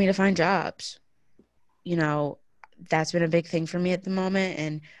hard for me to find jobs. That's been a big thing for me at the moment.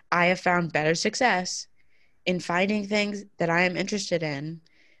 And I have found better success in finding things that I am interested in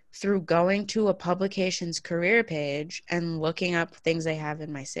through going to a publication's career page and looking up things they have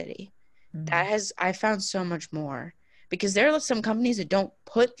in my city. I found so much more because there are some companies that don't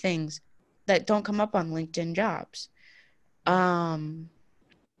put things that don't come up on LinkedIn jobs.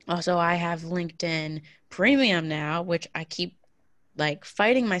 Also, I have LinkedIn Premium now, which I keep like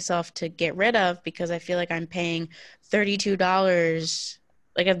fighting myself to get rid of because I feel like I'm paying $32.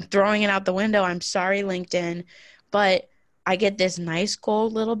 Like I'm throwing it out the window. I'm sorry, LinkedIn, but I get this nice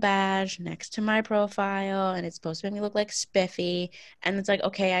gold little badge next to my profile and it's supposed to make me look like spiffy. And it's like,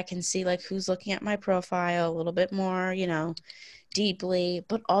 okay, I can see like who's looking at my profile a little bit more, deeply.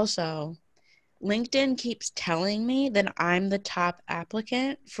 But also LinkedIn keeps telling me that I'm the top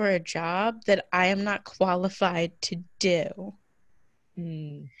applicant for a job that I am not qualified to do.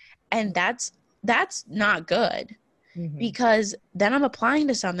 And that's not good. Because then I'm applying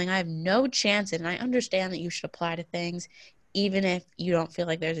to something I have no chance in. And I understand that you should apply to things even if you don't feel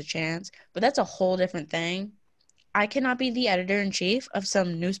like there's a chance. But that's a whole different thing. I cannot be the editor-in-chief of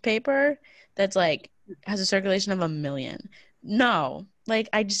some newspaper that's like has a circulation of 1 million. No, like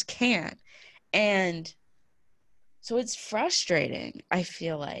I just can't. And so it's frustrating, I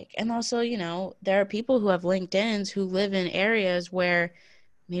feel like. And also, there are people who have LinkedIns who live in areas where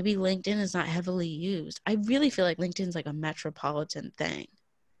maybe LinkedIn is not heavily used. I really feel like LinkedIn is like a metropolitan thing.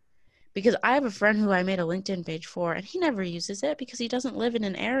 Because I have a friend who I made a LinkedIn page for, and he never uses it because he doesn't live in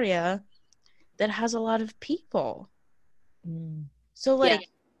an area that has a lot of people. So, like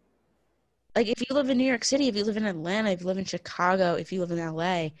if you live in New York City, if you live in Atlanta, if you live in Chicago, if you live in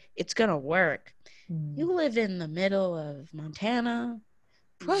LA, it's going to work. You live in the middle of Montana,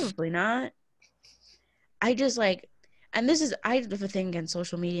 probably not. I just like, and I have a thing against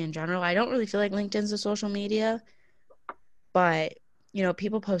social media in general. I don't really feel like LinkedIn's a social media, but,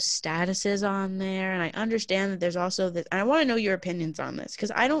 people post statuses on there, and I understand that there's also this, and I want to know your opinions on this,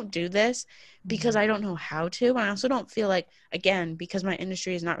 because I don't do this because I don't know how to, and I also don't feel like, again, because my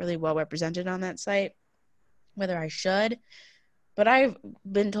industry is not really well represented on that site, whether I should, but I've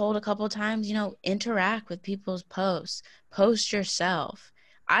been told a couple of times, interact with people's posts, post yourself.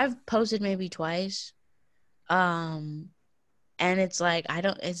 I've posted maybe twice, and it's like,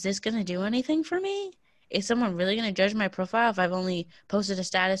 is this going to do anything for me? Is someone really going to judge my profile if I've only posted a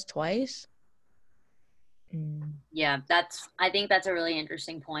status twice? Yeah, I think that's a really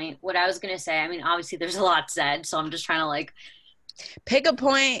interesting point. What I was going to say, I mean, obviously there's a lot said, so I'm just trying to like pick a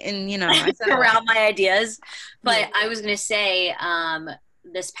point and, around my ideas. But I was going to say,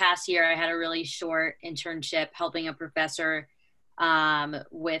 this past year, I had a really short internship helping a professor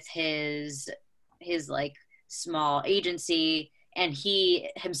with his like small agency, and he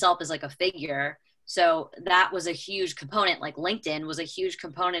himself is like a figure. So that was a huge component. Like LinkedIn was a huge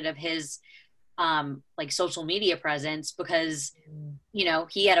component of his like social media presence because,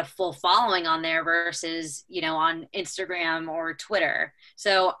 he had a full following on there versus, on Instagram or Twitter.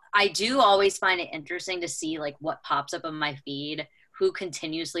 So I do always find it interesting to see like what pops up on my feed, who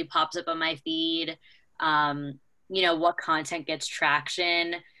continuously pops up on my feed, you know, what content gets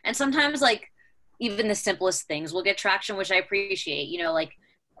traction. And sometimes like even the simplest things will get traction, which I appreciate. You know, like,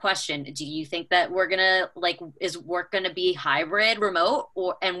 question, do you think that we're gonna like, is work gonna be hybrid, remote,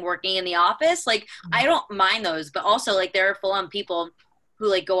 or and working in the office? Like, I don't mind those, but also like there are full on people who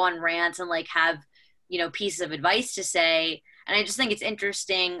like go on rants and like have, you know, pieces of advice to say. And I just think it's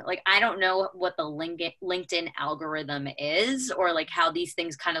interesting. Like, I don't know what the LinkedIn algorithm is, or like how these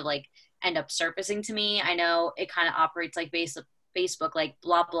things kind of like end up surfacing to me. I know it kind of operates like Facebook, like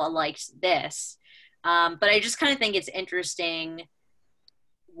blah, blah likes this. But I just kind of think it's interesting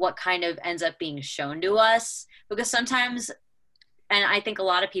what kind of ends up being shown to us, because sometimes, and I think a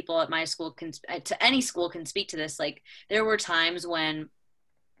lot of people at my school can, to any school can speak to this, like there were times when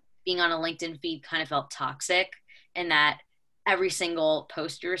being on a LinkedIn feed kind of felt toxic, and that every single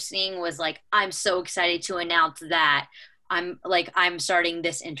post you're seeing was like, I'm so excited to announce that I'm starting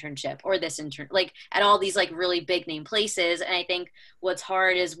this internship or this like at all these like really big name places. And I think what's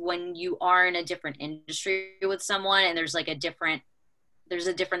hard is when you are in a different industry with someone and there's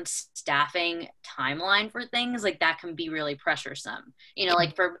a different staffing timeline for things, like that can be really pressuresome. You know,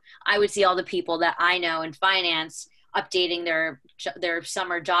 like I would see all the people that I know in finance updating their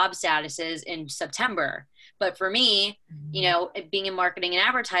summer job statuses in September. But for me, you know, being in marketing and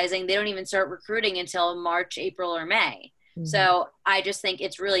advertising, they don't even start recruiting until March, April, or May. Mm-hmm. So I just think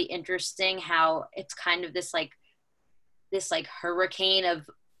it's really interesting how it's kind of this hurricane of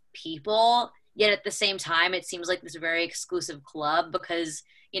people, yet at the same time, it seems like this very exclusive club, because,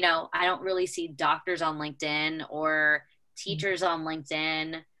 you know, I don't really see doctors on LinkedIn or teachers on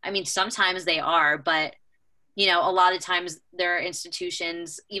LinkedIn. I mean, sometimes they are, but, you know, a lot of times there are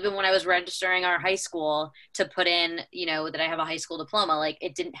institutions, even when I was registering our high school to put in, you know, that I have a high school diploma, like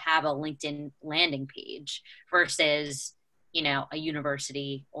it didn't have a LinkedIn landing page versus, you know, a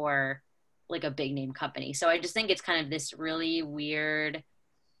university or like a big name company. So I just think it's kind of this really weird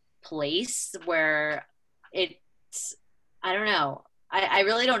place where it's, I don't know. I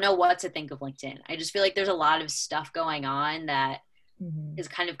really don't know what to think of LinkedIn. I just feel like there's a lot of stuff going on that is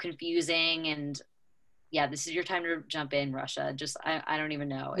kind of confusing. And yeah, this is your time to jump in, Russia. Just, I don't even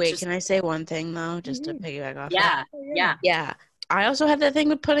know. Wait, can I say one thing though, just to piggyback off that? Yeah. I also have that thing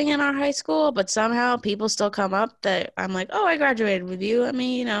with putting in our high school, but somehow people still come up that I'm like, oh, I graduated with you. I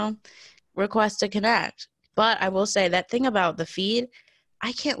mean, you know, request to connect. But I will say that thing about the feed,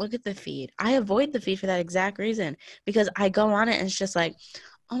 I can't look at the feed. I avoid the feed for that exact reason, because I go on it and it's just like,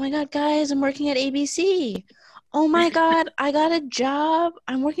 oh my God, guys, I'm working at ABC. Oh my God, I got a job.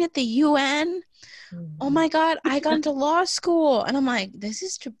 I'm working at the UN. Oh my God, I got into law school. And I'm like, this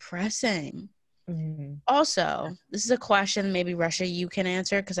is depressing. Mm-hmm. Also, this is a question maybe, Russia, you can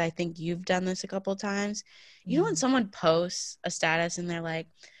answer, because I think you've done this a couple of times. You know when someone posts a status and they're like,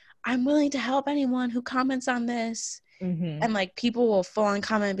 I'm willing to help anyone who comments on this. And like people will full on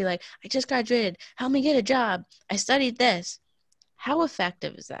comment and be like, I just graduated. Help me get a job. I studied this. How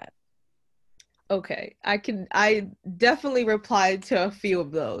effective is that? Okay, I definitely replied to a few of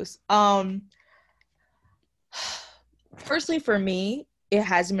those. Firstly, for me, it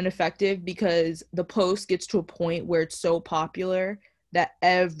hasn't been effective because the post gets to a point where it's so popular that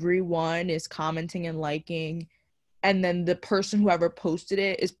everyone is commenting and liking, and then the person whoever posted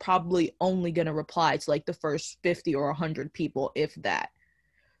it is probably only going to reply to like the first 50 or 100 people, if that.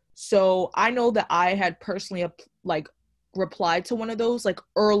 So I know that I had personally like replied to one of those like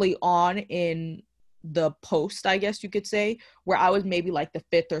early on in the post, I guess you could say, where I was maybe like the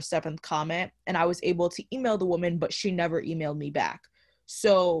 5th or 7th comment, and I was able to email the woman, but she never emailed me back.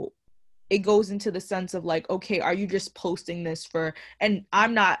 So it goes into the sense of like, okay, are you just posting this for, and I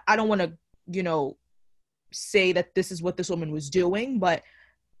don't want to, you know, say that this is what this woman was doing, but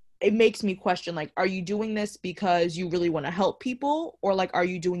it makes me question, like, are you doing this because you really want to help people, or like, are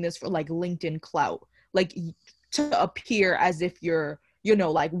you doing this for like LinkedIn clout, like to appear as if you're, you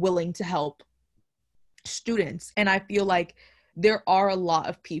know, like willing to help students? And I feel like there are a lot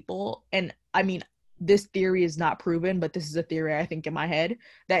of people, and I mean, this theory is not proven, but this is a theory I think in my head,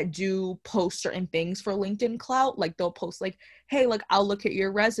 that do post certain things for LinkedIn clout. Like they'll post like, hey, like I'll look at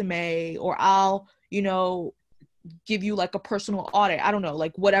your resume, or I'll, you know, give you like a personal audit. I don't know,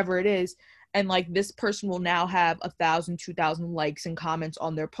 like whatever it is. And like this person will now have 1,000, 2,000 likes and comments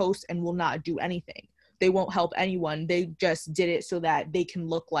on their post and will not do anything. They won't help anyone. They just did it so that they can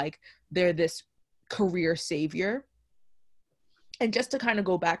look like they're this career savior. And just to kind of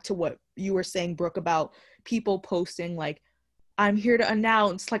go back to what you were saying, Brooke, about people posting like, I'm here to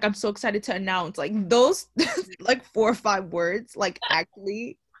announce, like, I'm so excited to announce, like those like 4 or 5 words, like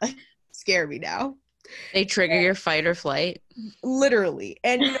actually like, scare me now. They trigger your fight or flight. Literally.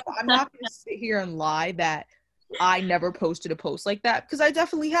 And, you know, I'm not going to sit here and lie that I never posted a post like that, because I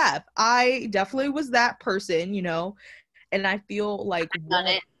definitely have. I definitely was that person, you know, and I feel like I've done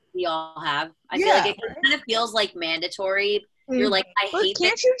it. We all have. I feel like it kind of feels like mandatory. You're like, I hate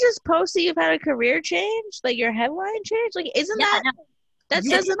can't that. you just post that you've had a career change? Like your headline change? Like, isn't that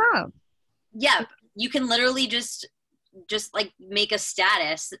says enough? Yeah. You can literally just like make a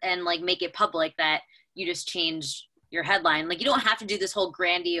status and like make it public that you just changed your headline. Like, you don't have to do this whole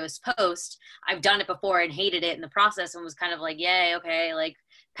grandiose post. I've done it before and hated it in the process and was kind of like, yay, okay, like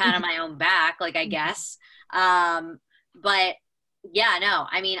pat on my own back, like, I guess. But yeah, no,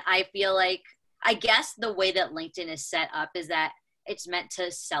 I mean, I feel like, I guess the way that LinkedIn is set up is that it's meant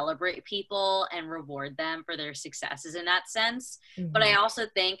to celebrate people and reward them for their successes in that sense. Mm-hmm. But I also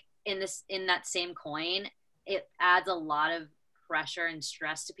think in that same coin, it adds a lot of pressure and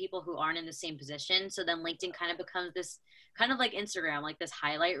stress to people who aren't in the same position. So then LinkedIn kind of becomes this kind of like Instagram, like this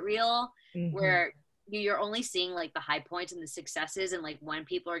highlight reel, mm-hmm. where you're only seeing like the high points and the successes and like when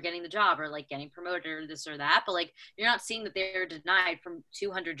people are getting the job or like getting promoted or this or that, but like you're not seeing that they're denied from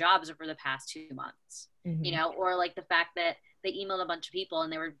 200 jobs over the past 2 months, mm-hmm. you know, or like the fact that they emailed a bunch of people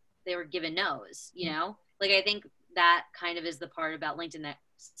and they were given no's, you know, like I think that kind of is the part about LinkedIn that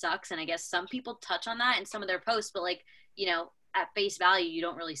sucks. And I guess some people touch on that in some of their posts, but like, you know, at face value, you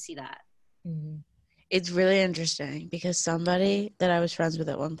don't really see that. Mm-hmm. It's really interesting because somebody that I was friends with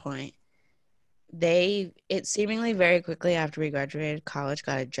at one point, it seemingly very quickly after we graduated college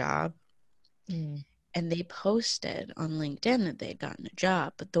got a job, and they posted on LinkedIn that they'd gotten a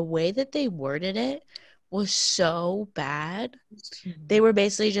job, but the way that they worded it was so bad. They were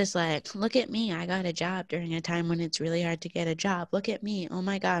basically just like, look at me, I got a job during a time when it's really hard to get a job. Look at me, oh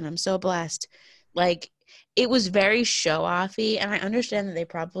my God, I'm so blessed. Like, it was very show-offy, and I understand that they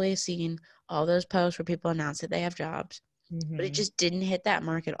probably seen all those posts where people announce that they have jobs, but it just didn't hit that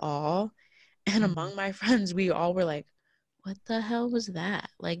mark at all. And among my friends, we all were like, what the hell was that?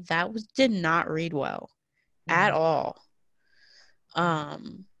 Like, did not read well at all.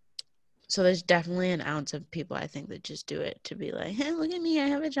 So there's definitely an ounce of people, I think, that just do it to be like, hey, look at me, I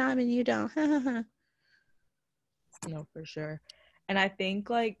have a job and you don't. No, for sure. And I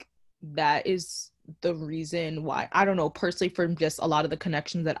think like that is the reason why, I don't know, personally, from just a lot of the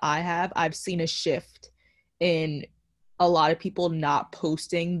connections that I have, I've seen a shift in a lot of people not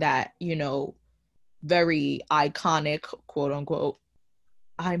posting that, you know, very iconic, quote unquote,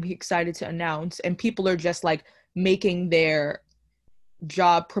 I'm excited to announce, and people are just like making their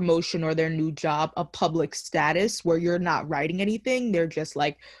job promotion or their new job a public status where you're not writing anything. They're just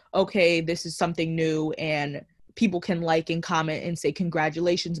like, okay, this is something new, and people can like and comment and say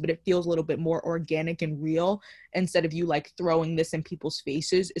congratulations, but it feels a little bit more organic and real instead of you like throwing this in people's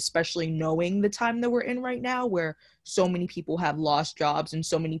faces, especially knowing the time that we're in right now where so many people have lost jobs and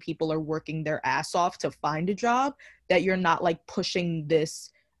so many people are working their ass off to find a job, that you're not like pushing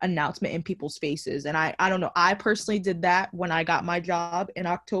this announcement in people's faces. And I don't know, I personally did that when I got my job in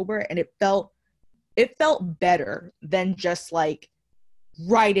October, and it felt better than just like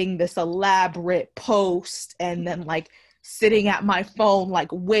writing this elaborate post and then like sitting at my phone like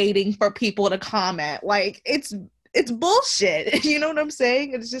waiting for people to comment. Like it's bullshit. You know what I'm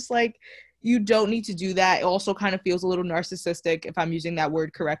saying? It's just like, you don't need to do that. It also kind of feels a little narcissistic, if I'm using that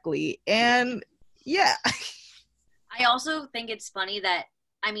word correctly. And yeah. I also think it's funny that,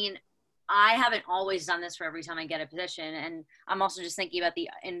 I mean, I haven't always done this for every time I get a position, and I'm also just thinking about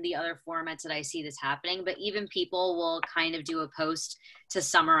in the other formats that I see this happening, but even people will kind of do a post to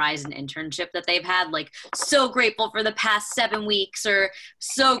summarize an internship that they've had, like, so grateful for the past 7 weeks, or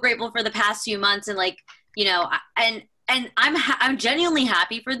so grateful for the past few months, and like, you know, and I'm genuinely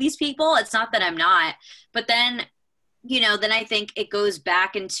happy for these people. It's not that I'm not, but then, you know, then I think it goes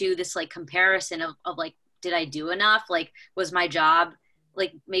back into this like comparison of like, did I do enough? Like, was my job,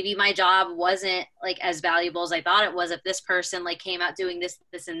 like maybe my job wasn't like as valuable as I thought it was if this person like came out doing this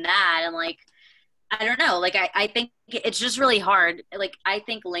and that. And like, I don't know, like I think it's just really hard. Like, I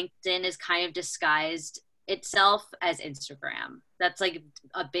think LinkedIn is kind of disguised itself as Instagram. That's like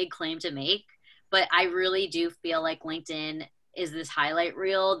a big claim to make, but I really do feel like LinkedIn is this highlight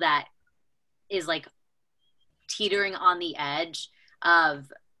reel that is like teetering on the edge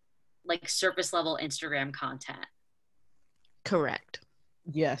of like surface level Instagram content. Correct.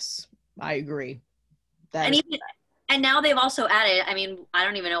 Yes, I agree. And now they've also added, I mean, I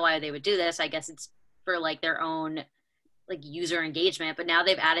don't even know why they would do this. I guess it's for like their own like user engagement, but now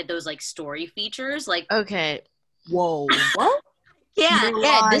they've added those like story features. Like, okay. Whoa. What?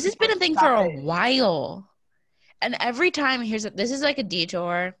 Yeah, this has been a thing for a while. And every time this is like a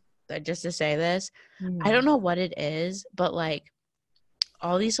detour just to say this. Mhm. I don't know what it is, but like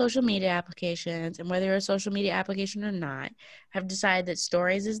all these social media applications, and whether you're a social media application or not, have decided that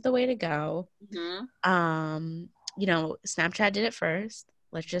stories is the way to go. Mm-hmm. You know, Snapchat did it first.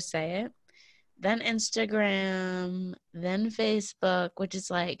 Let's just say it. Then Instagram, then Facebook, which is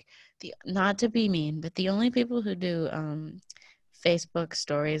like not to be mean, but the only people who do Facebook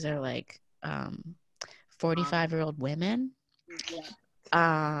stories are like 45-year-old women.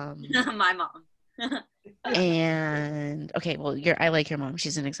 Yeah. My mom. And okay, well, I like your mom.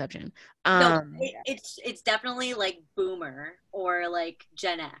 She's an exception. No, it's definitely like Boomer or like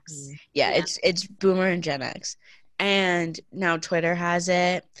Gen X. Yeah, it's Boomer and Gen X. And now Twitter has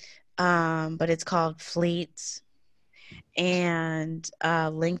it, but it's called Fleets. And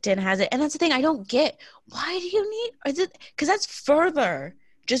LinkedIn has it. And that's the thing I don't get. Why do you need? Is it because that's further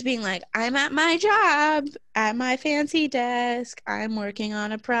just being like, I'm at my job, at my fancy desk, I'm working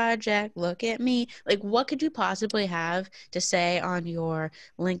on a project, look at me. Like, what could you possibly have to say on your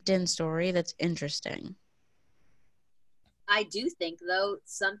LinkedIn story that's interesting? I do think though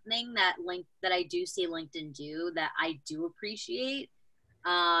something that I do see LinkedIn do that I do appreciate,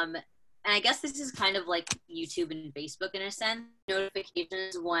 and I guess this is kind of like YouTube and Facebook in a sense,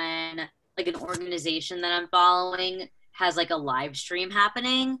 notifications when like an organization that I'm following has like a live stream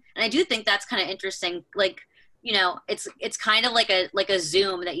happening. And I do think that's kind of interesting. Like, you know, it's kind of like a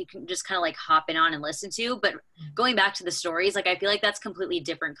Zoom that you can just kind of like hop in on and listen to. But going back to the stories, like I feel like that's completely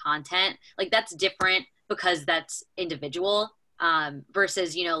different content. Like that's different because that's individual.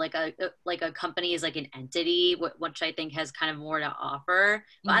 Versus, you know, like a company is like an entity, which I think has kind of more to offer.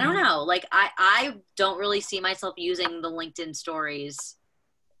 But I don't know, like I don't really see myself using the LinkedIn stories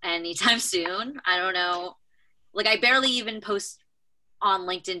anytime soon. I don't know. Like I barely even post on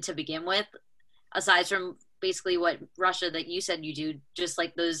LinkedIn to begin with, aside from basically what Russia that you said you do, just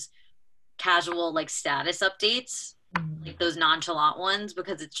like those casual like status updates, like those nonchalant ones,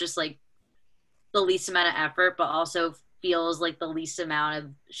 because it's just like the least amount of effort, but also feels like the least amount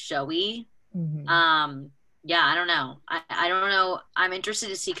of showy. Yeah, I don't know. I don't know. I'm interested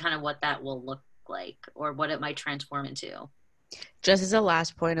to see kind of what that will look like or what it might transform into. Just as a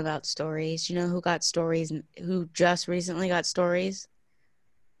last point about stories, you know who got stories, who just recently got stories?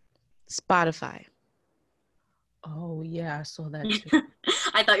 Spotify. Oh yeah, I saw that too.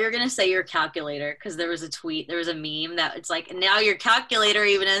 I thought you were gonna say your calculator because there was a meme that it's like now your calculator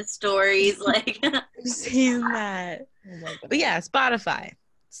even has stories. Like I've seen that. But yeah, Spotify,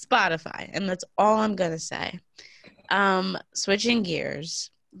 and that's all I'm gonna say. Switching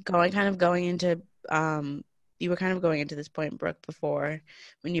gears, going into you were kind of going into this point, Brooke, before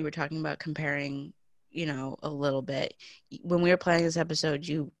when you were talking about comparing, you know, a little bit. When we were planning this episode,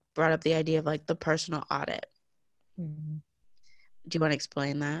 you brought up the idea of like the personal audit. Do you want to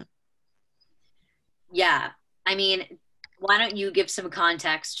explain that? Yeah, I mean, why don't you give some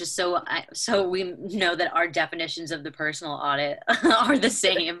context just so we know that our definitions of the personal audit are the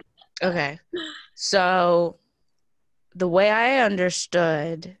same. Okay, so the way I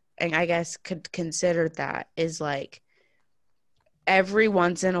understood, and I guess could consider that, is like every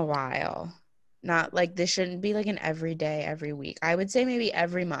once in a while, not like this shouldn't be like an every day, every week. I would say maybe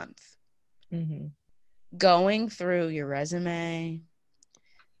every month. Going through your resume,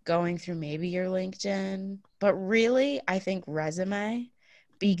 going through maybe your LinkedIn, but really I think resume,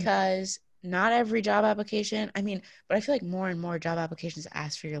 because not every job application, I mean, but I feel like more and more job applications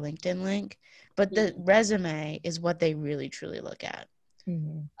ask for your LinkedIn link, but the resume is what they really truly look at.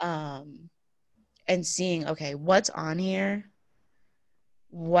 And seeing, okay, what's on here?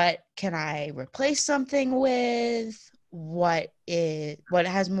 What can I replace something with? What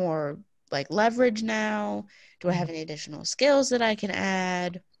has more like leverage now? Do I have any additional skills that I can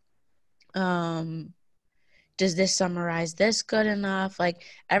add? Does this summarize this good enough? Like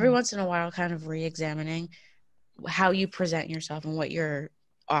every once in a while, kind of re-examining how you present yourself and what you're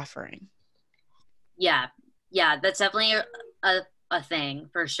offering. Yeah, that's definitely a thing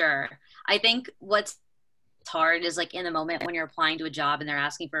for sure. I think what's hard is like in the moment when you're applying to a job and they're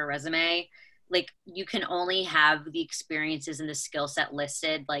asking for a resume, like you can only have the experiences and the skill set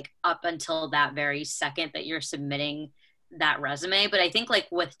listed like up until that very second that you're submitting that resume. But I think like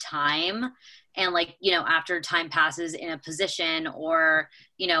with time and like, you know, after time passes in a position or,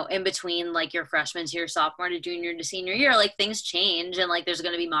 you know, in between like your freshman to your sophomore to junior to senior year, like things change and like there's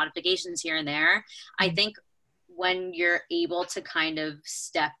going to be modifications here and there. I think when you're able to kind of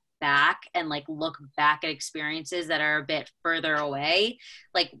step back and like look back at experiences that are a bit further away,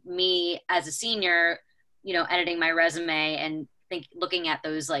 like me as a senior, you know, editing my resume and looking at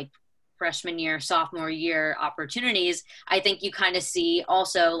those like freshman year, sophomore year opportunities, I think you kind of see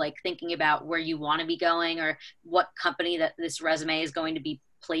also like thinking about where you want to be going or what company that this resume is going to be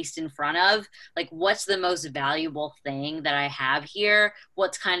placed in front of, like what's the most valuable thing that I have here,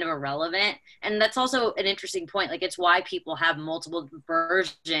 what's kind of irrelevant. And that's also an interesting point. Like it's why people have multiple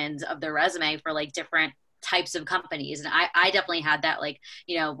versions of their resume for like different types of companies. And I definitely had that, like,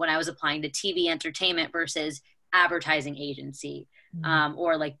 you know, when I was applying to TV entertainment versus advertising agency,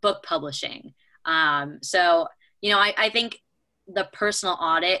 or like book publishing. So, you know, I think the personal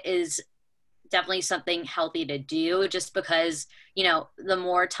audit is definitely something healthy to do, just because, you know, the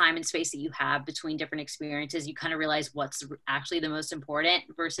more time and space that you have between different experiences, you kind of realize what's actually the most important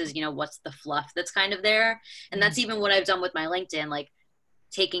versus, you know, what's the fluff that's kind of there. And that's even what I've done with my LinkedIn, like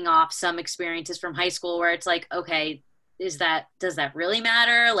taking off some experiences from high school where it's like, okay, does that really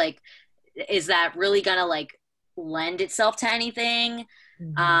matter? Like, is that really gonna like lend itself to anything?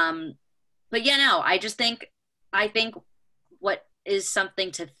 But yeah, no, I think what is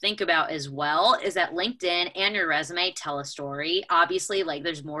something to think about as well is that LinkedIn and your resume tell a story. Obviously, like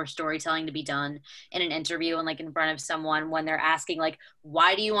there's more storytelling to be done in an interview and like in front of someone when they're asking like,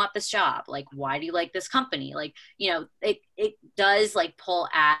 why do you want this job? Like, why do you like this company? Like, you know, it does like pull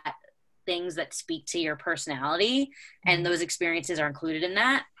at things that speak to your personality, and those experiences are included in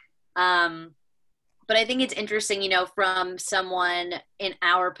that. But I think it's interesting, you know, from someone in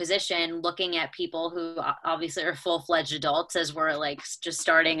our position looking at people who obviously are full-fledged adults as we're like just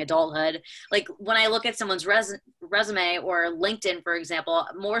starting adulthood. Like when I look at someone's resume or LinkedIn, for example,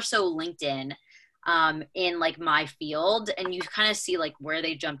 more so LinkedIn, in like my field, and you kind of see like where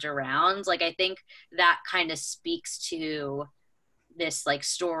they jumped around. Like I think that kind of speaks to this like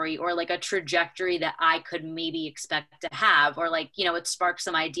story or like a trajectory that I could maybe expect to have, or like, you know, it sparks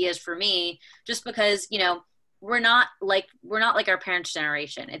some ideas for me, just because, you know, we're not like our parents'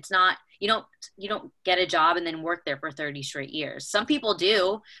 generation. It's not, you don't get a job and then work there for 30 straight years. Some people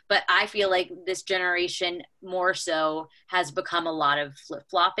do, but I feel like this generation more so has become a lot of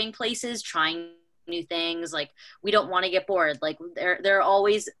flip-flopping places, trying new things. Like we don't want to get bored. Like there are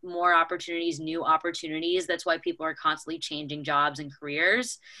always more opportunities, new opportunities. That's why people are constantly changing jobs and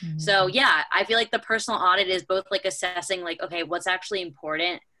careers. So yeah, I feel like the personal audit is both like assessing like, okay, what's actually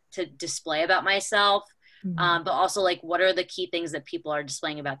important to display about myself, but also like what are the key things that people are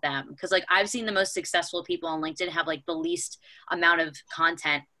displaying about them. Because like I've seen the most successful people on LinkedIn have like the least amount of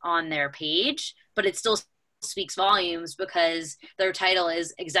content on their page, but it still speaks volumes because their title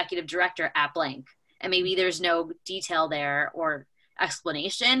is executive director at blank, and maybe there's no detail there or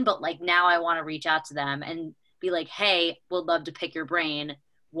explanation, but like now I want to reach out to them and be like, hey, would love to pick your brain.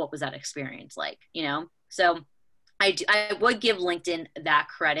 What was that experience like, you know? So I would give LinkedIn that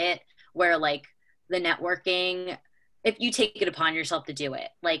credit, where like the networking, if you take it upon yourself to do it,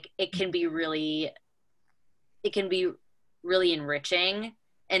 like it can be really enriching,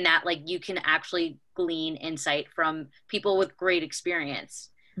 and that like you can actually glean insight from people with great experience.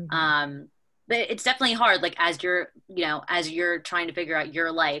 But it's definitely hard, like as you're trying to figure out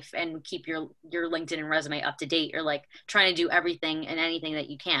your life and keep your LinkedIn and resume up to date, you're like trying to do everything and anything that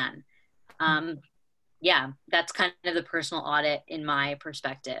you can. Yeah, that's kind of the personal audit in my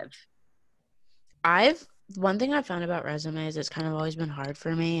perspective. One thing I found about resumes, it's kind of always been hard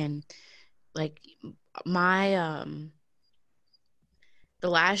for me, and like my the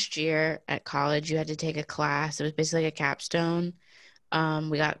last year at college, you had to take a class. It was basically like a capstone.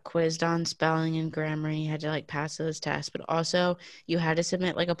 We got quizzed on spelling and grammar. You had to like pass those tests, but also you had to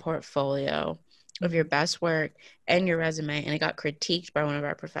submit like a portfolio of your best work and your resume, and it got critiqued by one of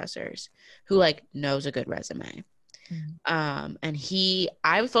our professors who like knows a good resume. And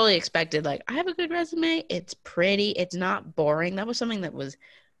I fully expected, like, I have a good resume. It's pretty. It's not boring. That was something that was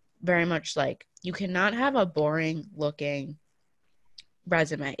very much like, you cannot have a boring looking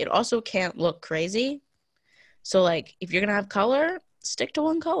resume. It also can't look crazy. So like, if you're going to have color, stick to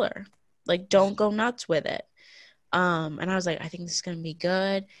one color. Like, don't go nuts with it. And I was like, I think this is going to be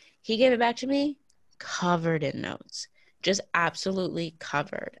good. He gave it back to me covered in notes, just absolutely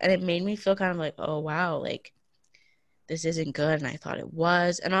covered. And it made me feel kind of like, oh, wow, like, this isn't good. And I thought it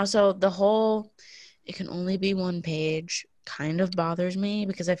was. And also the whole, it can only be one page kind of bothers me,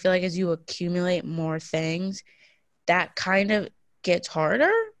 because I feel like as you accumulate more things, that kind of gets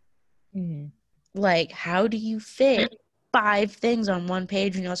harder. Like, how do you fit 5 things on one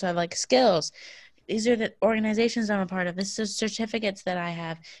page when you also have like skills? These are the organizations I'm a part of. This is certificates that I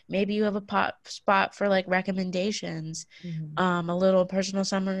have. Maybe you have a spot for like recommendations, a little personal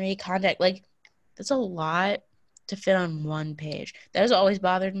summary, contact. Like, that's a lot to fit on one page. That has always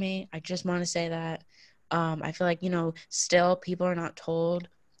bothered me. I just want to say that. I feel like, still people are not told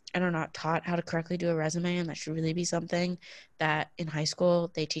and are not taught how to correctly do a resume, and that should really be something that in high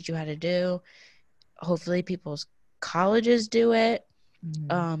school they teach you how to do. Hopefully people's colleges do it.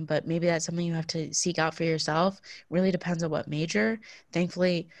 But maybe that's something you have to seek out for yourself. Really depends on what major.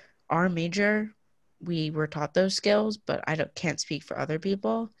 Thankfully, our major, we were taught those skills, but can't speak for other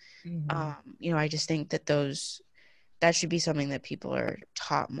people. I just think that that should be something that people are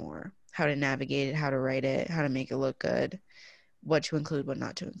taught more, how to navigate it, how to write it, how to make it look good, what to include, what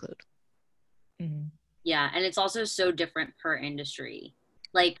not to include. Yeah, and it's also so different per industry.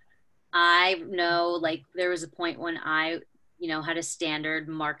 Like, I know, like, there was a point when I had a standard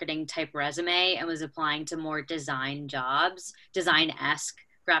marketing type resume and was applying to more design-esque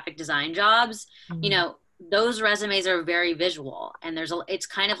graphic design jobs. Those resumes are very visual, and it's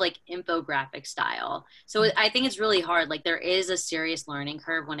kind of like infographic style. So I think it's really hard. Like, there is a serious learning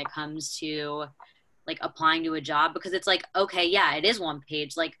curve when it comes to like applying to a job, because it's like, okay, yeah, it is one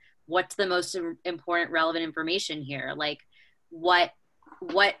page. Like, what's the most important relevant information here? Like, what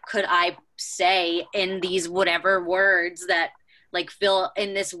could I say in these whatever words that like fill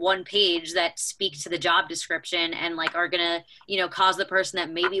in this one page that speak to the job description and like are gonna cause the person that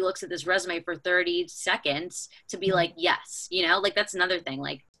maybe looks at this resume for 30 seconds to be like, yes, like that's another thing.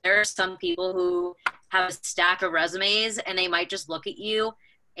 Like, there are some people who have a stack of resumes and they might just look at you,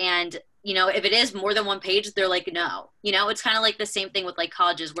 and if it is more than one page, they're like, no. It's kind of like the same thing with like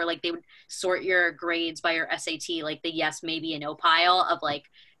colleges, where like they would sort your grades by your SAT, like the yes, maybe, and no pile of like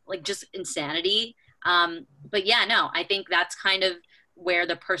just insanity. But yeah, no, I think that's kind of where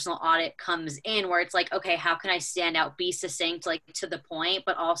the personal audit comes in, where it's like, okay, how can I stand out, be succinct, like to the point,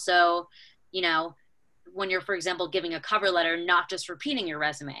 but also, when you're, for example, giving a cover letter, not just repeating your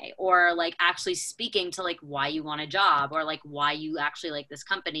resume, or like actually speaking to like why you want a job, or like why you actually like this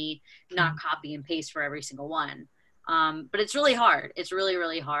company, not copy and paste for every single one. But it's really hard. It's really,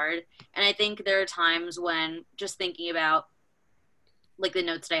 really hard. And I think there are times when, just thinking about like the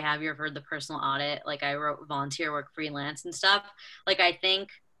notes that I have here for the personal audit, like I wrote volunteer work, freelance and stuff. Like, I think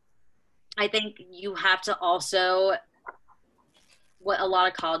you have to also, what a lot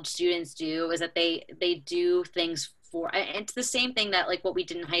of college students do is that they do things for, and it's the same thing that like what we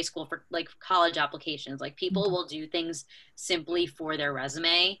did in high school for like college applications. Like, people will do things simply for their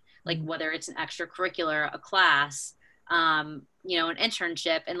resume, like whether it's an extracurricular, a class, an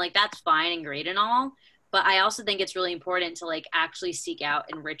internship, and like that's fine and great and all. But I also think it's really important to like actually seek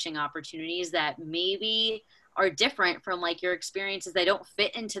out enriching opportunities that maybe are different from like your experiences. They don't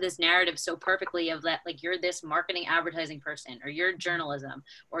fit into this narrative so perfectly of that, like, you're this marketing advertising person, or you're journalism,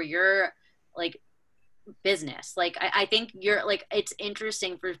 or you're like business. Like, I think you're like, it's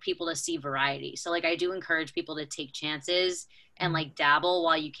interesting for people to see variety. So like, I do encourage people to take chances and like dabble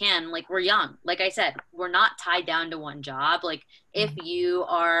while you can. Like, we're young. Like I said, we're not tied down to one job. Like, if you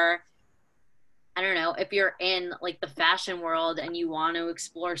are, I don't know, if you're in like the fashion world and you want to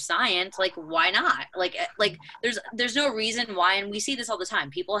explore science, like, why not? Like there's no reason why. And we see this all the time.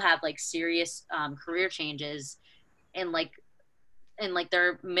 People have like serious career changes in like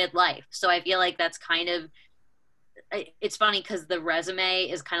their midlife. So I feel like that's kind of, it's funny because the resume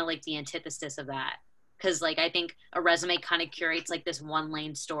is kind of like the antithesis of that. Because like, I think a resume kind of curates like this one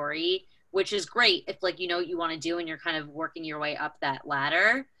lane story, which is great if like, what you want to do and you're kind of working your way up that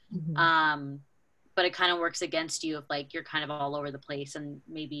ladder. But it kind of works against you if like you're kind of all over the place and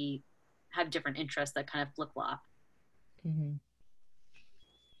maybe have different interests that kind of flip-flop.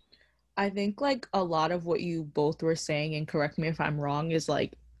 I think like a lot of what you both were saying, and correct me if I'm wrong, is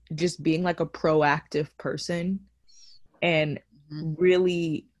like just being like a proactive person and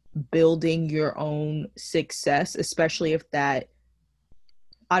really building your own success, especially if that,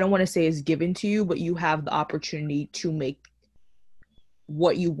 I don't want to say is given to you, but you have the opportunity to make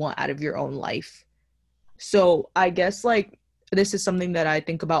what you want out of your own life. So I guess like this is something that I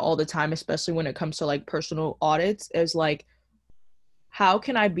think about all the time, especially when it comes to like personal audits, is like, how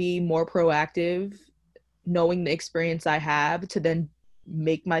can I be more proactive, knowing the experience I have, to then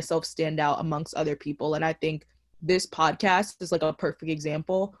make myself stand out amongst other people? And I think this podcast is like a perfect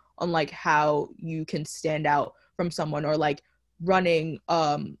example on like how you can stand out from someone, or like running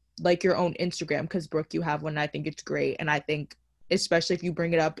like your own Instagram, because Brooke, you have one, and I think it's great. And I think especially if you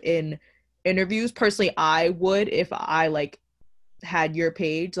bring it up in interviews, personally I would, if I like had your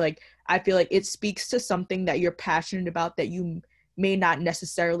page, like I feel like it speaks to something that you're passionate about that you may not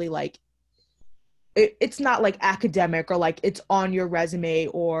necessarily like, it's not like academic or like it's on your resume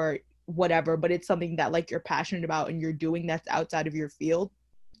or whatever, but it's something that like you're passionate about and you're doing that's outside of your field.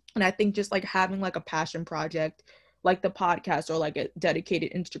 And I think just like having like a passion project like the podcast or like a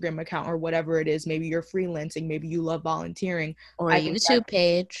dedicated Instagram account or whatever it is. Maybe you're freelancing, maybe you love volunteering. Or a YouTube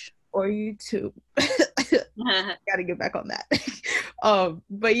page. Or YouTube. Gotta get back on that.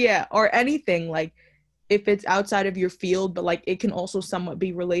 But yeah, or anything, like if it's outside of your field, but like it can also somewhat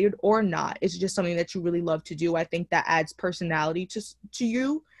be related or not. It's just something that you really love to do. I think that adds personality to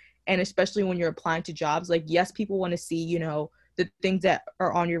you. And especially when you're applying to jobs, like, yes, people want to see, you know, the things that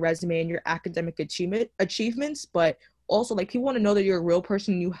are on your resume and your academic achievements, but also like people want to know that you're a real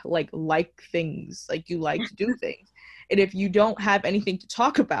person. You like things, like you like to do things. And if you don't have anything to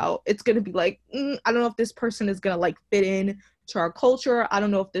talk about, it's going to be like, I don't know if this person is going to like fit in to our culture. I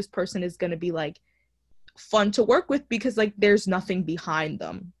don't know if this person is going to be like fun to work with, because like there's nothing behind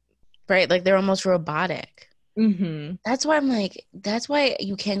them. Right. Like they're almost robotic. Mm-hmm. That's why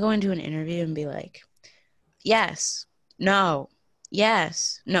you can't go into an interview and be like, yes, no,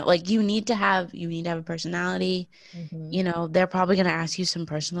 yes, no. Like you need to have a personality. Mm-hmm. You know, they're probably going to ask you some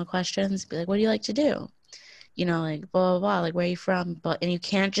personal questions. Be like, what do you like to do? You know, like blah, blah, blah, like where are you from? And you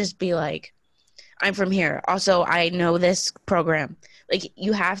can't just be like, I'm from here. Also, I know this program. Like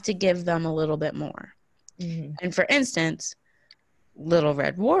you have to give them a little bit more. Mm-hmm. And for instance, Little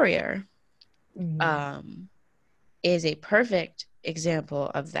Red Warrior is a perfect example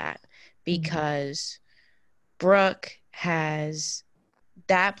of that, because Brooke has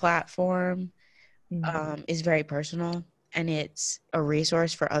that platform is very personal, and it's a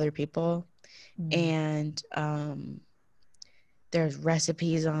resource for other people. And there's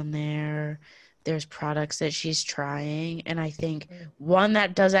recipes on there's products that she's trying, and I think one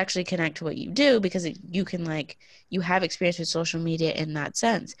that does actually connect to what you do, because you can like, you have experience with social media in that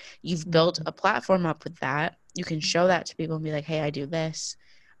sense. You've built a platform up with that. You can show that to people and be like, hey, I do this,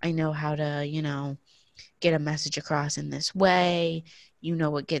 I know how to, you know, get a message across in this way, you know,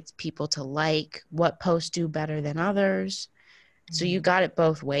 what gets people to like, what posts do better than others. So you got it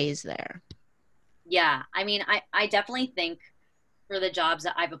both ways there. Yeah, I mean, I definitely think for the jobs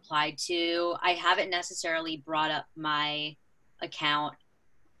that I've applied to, I haven't necessarily brought up my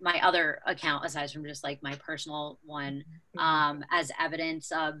other account, aside from just like my personal one, as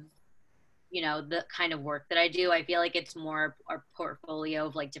evidence of, you know, the kind of work that I do. I feel like it's more a portfolio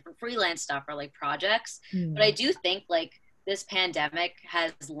of like different freelance stuff or like projects. But I do think like this pandemic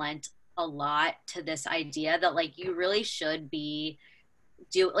has lent a lot to this idea that like you really should be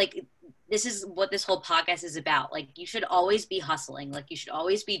this is what this whole podcast is about. Like you should always be hustling. Like you should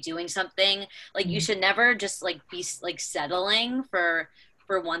always be doing something. Like you should never just like be like settling for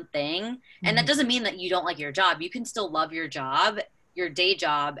one thing. And that doesn't mean that you don't like your job. You can still love your job, your day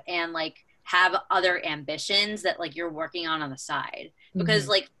job, and like have other ambitions that like you're working on the side. Because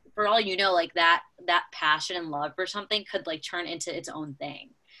like for all you know, like that passion and love for something could like turn into its own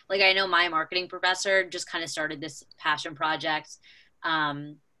thing. Like I know my marketing professor just kind of started this passion project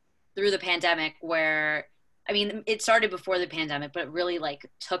through the pandemic, where I mean it started before the pandemic, but it really like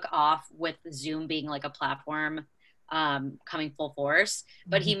took off with Zoom being like a platform coming full force.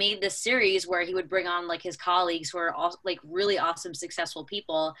 But he made this series where he would bring on like his colleagues who are all like really awesome, successful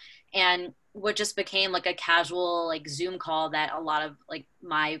people, and what just became like a casual like Zoom call that a lot of like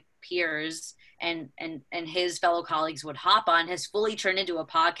my peers and his fellow colleagues would hop on has fully turned into a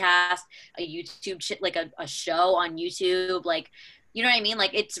podcast, a YouTube like a show on YouTube. Like, you know what I mean?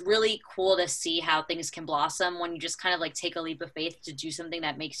 Like it's really cool to see how things can blossom when you just kind of like take a leap of faith to do something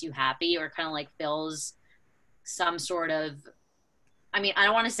that makes you happy or kind of like fills some sort of, I mean, I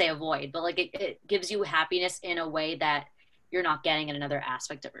don't want to say a void, but like it gives you happiness in a way that you're not getting in another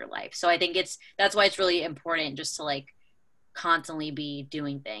aspect of your life. So I think that's why it's really important just to like constantly be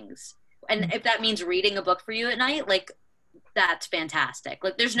doing things. And if that means reading a book for you at night, like that's fantastic.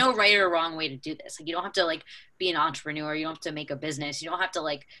 Like there's no right or wrong way to do this. Like you don't have to like be an entrepreneur. You don't have to make a business. You don't have to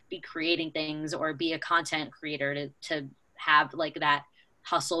like be creating things or be a content creator to have like that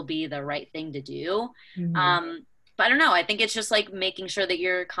hustle be the right thing to do. But I don't know. I think it's just like making sure that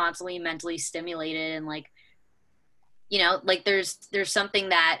you're constantly mentally stimulated and like, you know, like there's something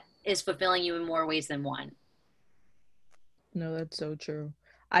that is fulfilling you in more ways than one. No, that's so true.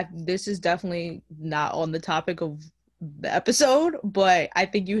 This is definitely not on the topic of the episode, but I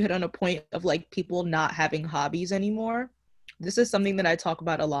think you hit on a point of like people not having hobbies anymore. This is something that I talk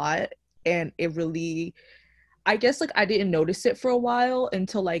about a lot, and it really, I guess like I didn't notice it for a while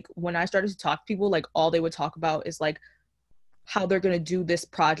until like when I started to talk to people, like all they would talk about is like how they're gonna do this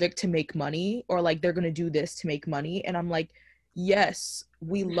project to make money, or like they're gonna do this to make money. And I'm like, yes,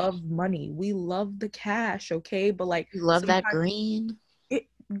 we love money, we love the cash, okay, but like You love that green.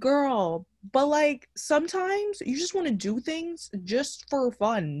 Girl, but like sometimes you just want to do things just for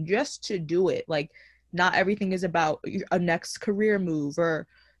fun, just to do it. Like not everything is about a next career move or,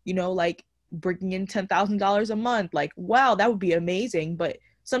 you know, like bringing in $10,000 a month. Like, wow, that would be amazing. But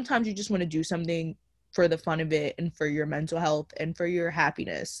sometimes you just want to do something for the fun of it and for your mental health and for your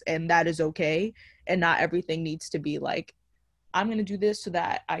happiness. And that is okay. And not everything needs to be like, I'm going to do this so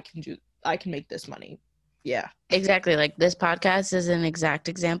that I can make this money. Yeah. Exactly. Like this podcast is an exact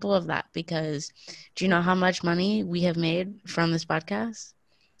example of that, because do you know how much money we have made from this podcast?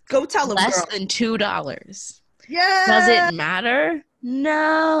 Go tell them, Less girl. than $2. Yeah. Does it matter?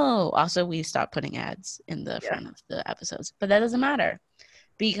 No. Also, we stopped putting ads in the front of the episodes, but that doesn't matter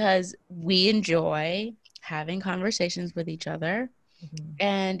because we enjoy having conversations with each other. Mm-hmm.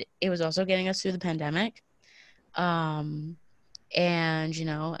 And it was also getting us through the pandemic. And, you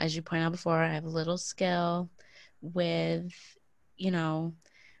know, as you pointed out before, I have a little skill with, you know,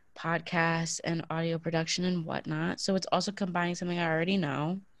 podcasts and audio production and whatnot. So it's also combining something I already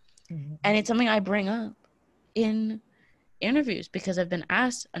know. Mm-hmm. And it's something I bring up in interviews because I've been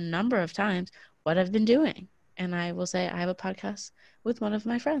asked a number of times what I've been doing. And I will say, I have a podcast with one of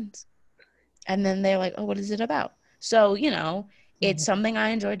my friends. And then they're like, oh, what is it about? So, you know, it's something I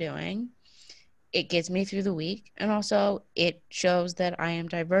enjoy doing. It gets me through the week. And also it shows that I am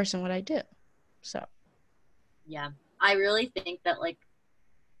diverse in what I do. So. Yeah. I really think that like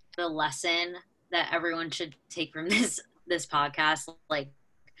the lesson that everyone should take from this podcast, like,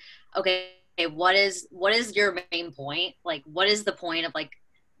 okay, what is your main point? Like, what is the point of like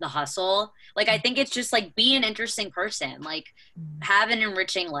the hustle? Like, I think it's just like be an interesting person, like have an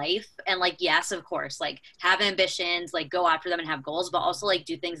enriching life. And like, yes, of course, like have ambitions, like go after them and have goals, but also like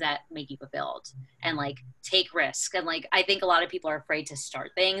do things that make you fulfilled and like take risks. And like, I think a lot of people are afraid to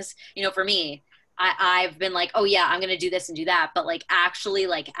start things. You know, for me, I've been like, oh yeah, I'm going to do this and do that. But like actually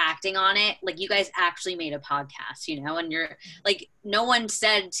like acting on it, like you guys actually made a podcast, you know, and you're like, no one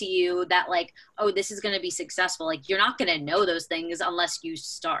said to you that like, oh, this is going to be successful. Like you're not going to know those things unless you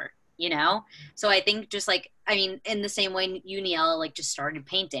start, you know? So I think just like, I mean, in the same way you, Niella, like just started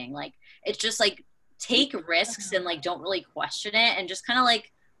painting, like it's just like take risks and like don't really question it and just kind of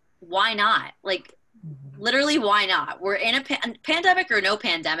like, why not? Like literally, why not? We're in a pandemic or no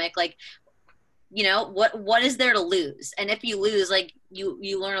pandemic, like, you know, what is there to lose? And if you lose, like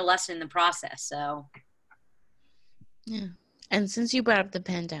you learn a lesson in the process. So yeah. And since you brought up the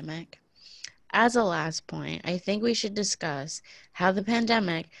pandemic, as a last point, I think we should discuss how the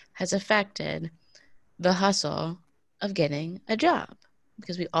pandemic has affected the hustle of getting a job,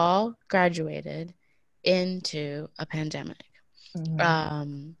 because we all graduated into a pandemic.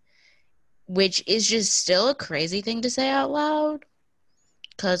 Which is just still a crazy thing to say out loud.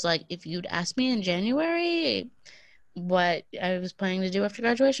 Because, like, if you'd asked me in January what I was planning to do after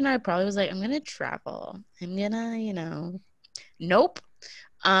graduation, I probably was like, I'm going to travel. I'm going to, you know, nope.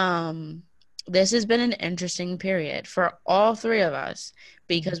 This has been an interesting period for all three of us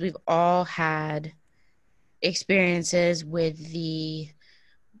because we've all had experiences with the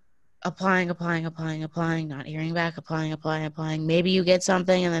applying, not hearing back, applying. Maybe you get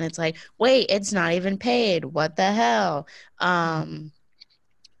something and then it's like, wait, it's not even paid. What the hell?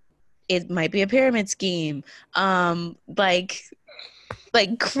 It might be a pyramid scheme. Like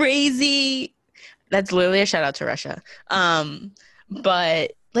crazy. That's literally a shout out to Russia.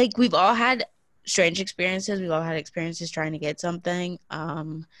 But like we've all had strange experiences. We've all had experiences trying to get something.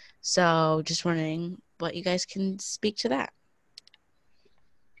 So just wondering what you guys can speak to that.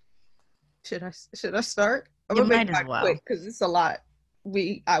 Should I start? I'm You gonna might make as it well. quick because it's a lot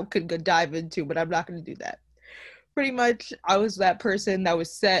I could go dive into, but I'm not gonna do that. Pretty much, I was that person that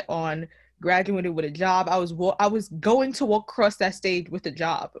was set on graduating with a job. I was going to walk across that stage with a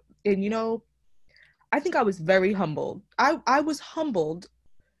job, and you know, I think I was very humbled. I was humbled,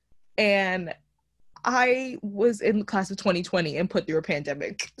 and I was in the class of 2020 and put through a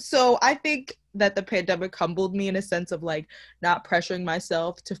pandemic. So I think that the pandemic humbled me in a sense of like not pressuring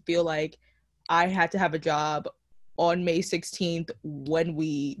myself to feel like I had to have a job on May 16th when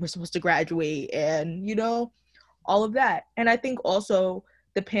we were supposed to graduate and, you know, all of that. And I think also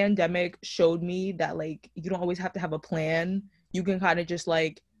the pandemic showed me that like you don't always have to have a plan. You can kind of just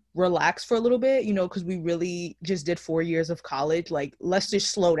like relax for a little bit, you know, because we really just did 4 years of college. Like, let's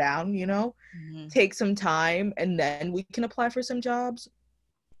just slow down, you know, take some time and then we can apply for some jobs.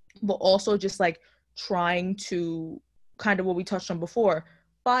 But also just like trying to kind of what we touched on before,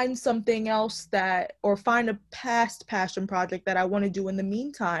 find something else that, or find a past passion project that I want to do in the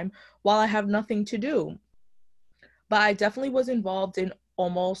meantime while I have nothing to do. But I definitely was involved in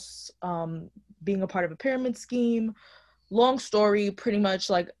almost being a part of a pyramid scheme. Long story, pretty much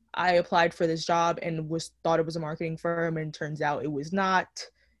like I applied for this job and thought it was a marketing firm, and turns out it was not.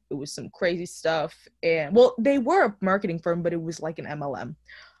 It was some crazy stuff. And well, they were a marketing firm, but it was like an MLM.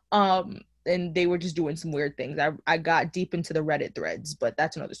 And they were just doing some weird things. I got deep into the Reddit threads, but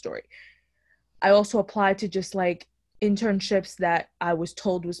that's another story. I also applied to just like internships that I was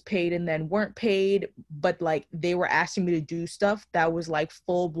told was paid and then weren't paid, but like they were asking me to do stuff that was like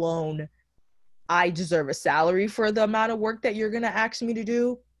full blown, I deserve a salary for the amount of work that you're gonna ask me to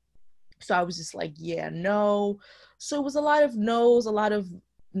do. So I was just like, yeah, no. So it was a lot of no's, a lot of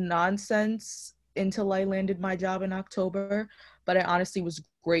nonsense until I landed my job in October. But I honestly was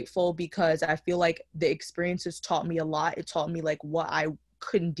grateful because I feel like the experiences taught me a lot. It taught me like what I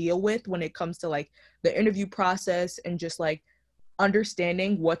couldn't deal with when it comes to like the interview process and just like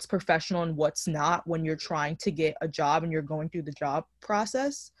understanding what's professional and what's not when you're trying to get a job and you're going through the job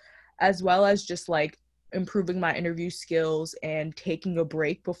process, as well as just like improving my interview skills and taking a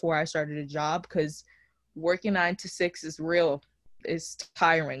break before I started a job, because working 9 to 6 is real. It's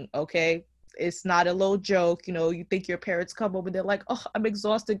tiring, okay? It's not a little joke. You know, you think your parents come over, they're like, oh, I'm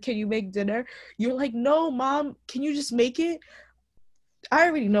exhausted. Can you make dinner? You're like, no, mom, can you just make it? I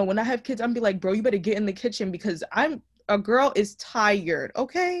already know when I have kids, I'm be like, bro, you better get in the kitchen because a girl is tired,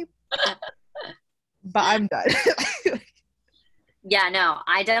 okay? But I'm done. Yeah, no,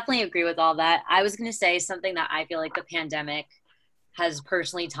 I definitely agree with all that. I was going to say something that I feel like the pandemic has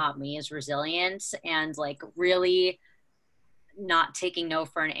personally taught me is resilience and like really not taking no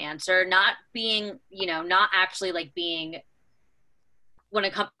for an answer, not being, not actually like being, when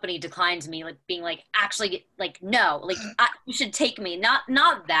a company declines me, like being like, actually like, no, like you should take me, not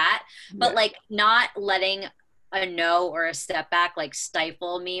that, but like not letting a no or a step back like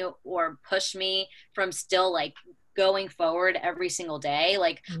stifle me or push me from still like going forward every single day.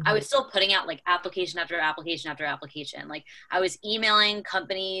 Like I was still putting out like application after application after application. Like I was emailing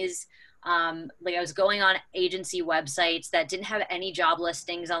companies, like I was going on agency websites that didn't have any job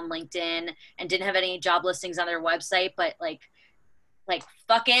listings on LinkedIn and didn't have any job listings on their website, but like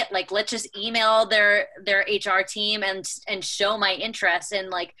fuck it, like let's just email their HR team and show my interest. And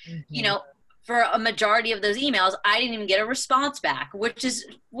like for a majority of those emails, I didn't even get a response back, which is,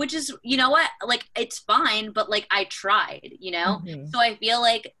 you know what, like, it's fine, but like I tried, So I feel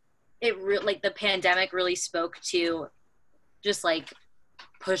like like the pandemic really spoke to just like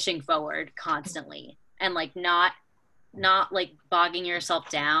pushing forward constantly and like not like bogging yourself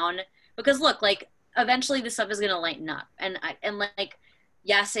down, because look, like eventually this stuff is going to lighten up. And like,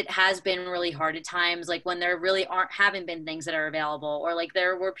 yes, it has been really hard at times, like when there really haven't been things that are available, or like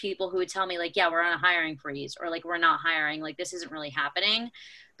there were people who would tell me like, yeah, we're on a hiring freeze, or like we're not hiring, like this isn't really happening.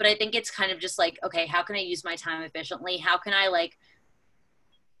 But I think it's kind of just like, okay, how can I use my time efficiently? How can I like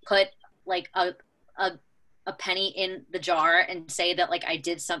put like a penny in the jar and say that like I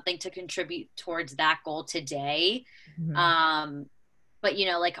did something to contribute towards that goal today? But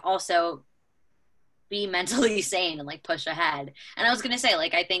like also be mentally sane and like push ahead. And I was going to say,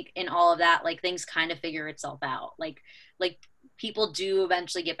 like, I think in all of that, like things kind of figure itself out. Like people do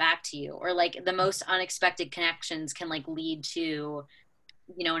eventually get back to you, or like the most unexpected connections can like lead to,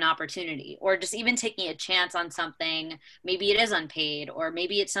 an opportunity, or just even taking a chance on something. Maybe it is unpaid, or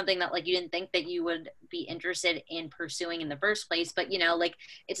maybe it's something that like you didn't think that you would be interested in pursuing in the first place, but like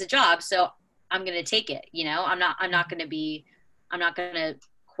it's a job, so I'm going to take it. I'm not going to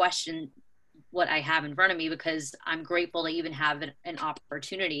question what I have in front of me, because I'm grateful to even have an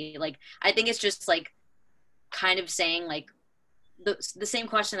opportunity. Like, I think it's just like kind of saying like the same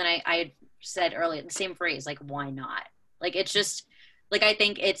question that I said earlier, the same phrase, like, why not? Like, it's just like, I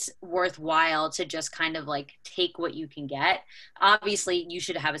think it's worthwhile to just kind of like take what you can get. Obviously you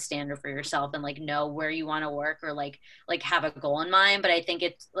should have a standard for yourself and like know where you want to work, or like have a goal in mind. But I think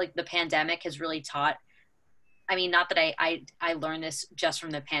it's like the pandemic has really taught, I mean, not that I learned this just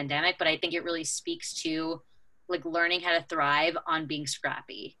from the pandemic, but I think it really speaks to like learning how to thrive on being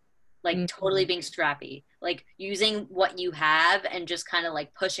scrappy, like totally being scrappy, like using what you have and just kind of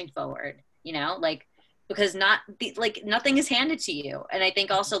like pushing forward, like, because nothing is handed to you. And I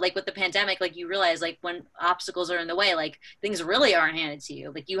think also like with the pandemic, like you realize like when obstacles are in the way, like things really aren't handed to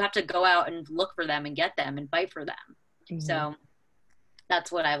you. Like you have to go out and look for them and get them and fight for them. So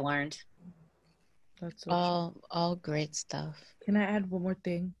that's what I've learned. That's so all great stuff. Can I add one more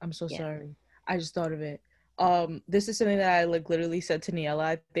thing? I'm so sorry. I just thought of it. This is something that I like literally said to Niella,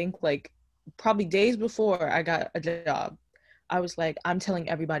 I think like probably days before I got a job. I was like, I'm telling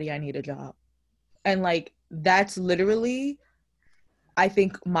everybody I need a job. And like that's literally, I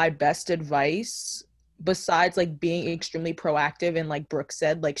think, my best advice, besides like being extremely proactive and like Brooke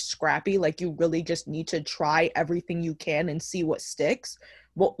said, like scrappy, like you really just need to try everything you can and see what sticks.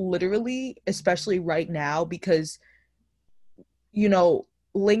 Well, literally, especially right now, because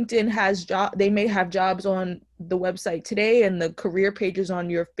LinkedIn has they may have jobs on the website today, and the career pages on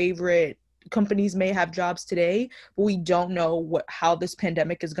your favorite companies may have jobs today, but we don't know how this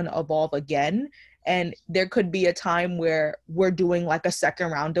pandemic is going to evolve again. And there could be a time where we're doing like a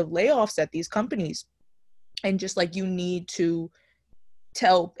second round of layoffs at these companies. And just like, you need to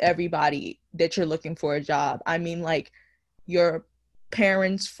tell everybody that you're looking for a job. I mean, like, your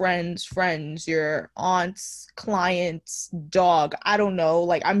parents, friends, your aunts, clients, dog, I don't know,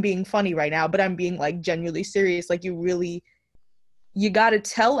 like, I'm being funny right now, but I'm being like genuinely serious. Like, you got to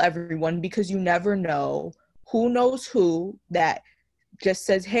tell everyone, because you never know who knows who that just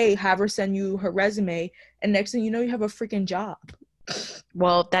says, hey, have her send you her resume, and next thing you know, you have a freaking job.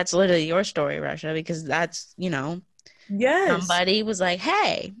 Well, that's literally your story, Russia, because that's, yes, somebody was like,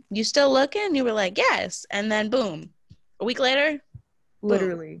 hey, you still looking? You were like, yes. And then boom, a week later,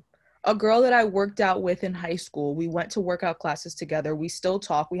 literally boom. A girl that I worked out with in high school, we went to workout classes together. We still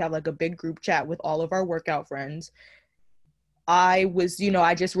talk. We have like a big group chat with all of our workout friends. I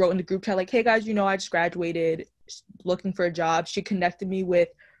just wrote in the group chat like, hey guys, I just graduated, looking for a job. She connected me with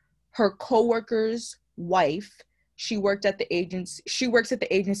her coworker's wife. She works at the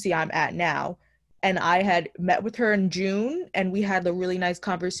agency I'm at now. And I had met with her in June, and we had a really nice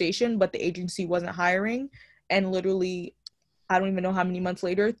conversation, but the agency wasn't hiring. And literally, I don't even know how many months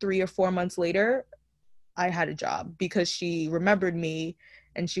later, 3 or 4 months later, I had a job, because she remembered me,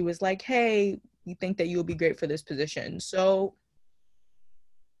 and she was like, hey, we think that you'll be great for this position. So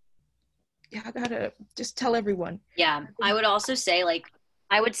yeah, I gotta just tell everyone. Yeah, I would also say,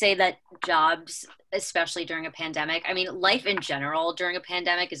 I would say that jobs, especially during a pandemic, I mean, life in general during a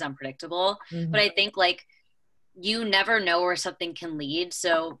pandemic is unpredictable, but I think you never know where something can lead.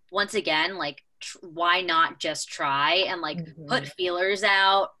 So once again, why not just try and put feelers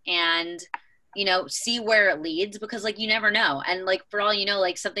out and, see where it leads, because you never know. And for all you know,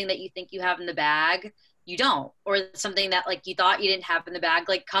 something that you think you have in the bag, you don't, or something that you thought you didn't have in the bag,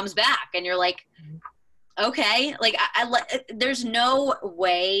 comes back, and you're like, okay, there's no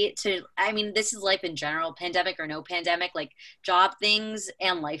way to, I mean, this is life in general, pandemic or no pandemic, job things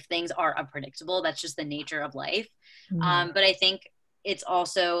and life things are unpredictable. That's just the nature of life. But I think it's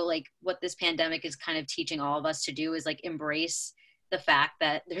also what this pandemic is kind of teaching all of us to do is embrace the fact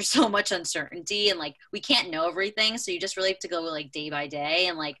that there's so much uncertainty, and we can't know everything. So you just really have to go day by day,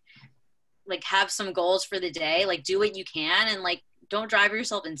 and have some goals for the day, do what you can, and don't drive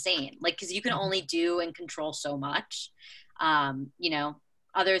yourself insane, because you can only do and control so much.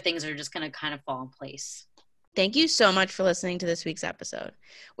 Other things are just going to kind of fall in place. Thank you so much for listening to this week's episode.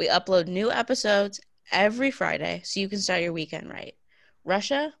 We upload new episodes every Friday, so you can start your weekend right.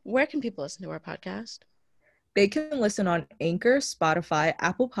 Russia, where can people listen to our podcast? They can listen on Anchor, Spotify,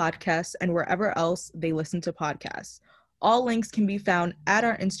 Apple Podcasts, and wherever else they listen to podcasts. All links can be found at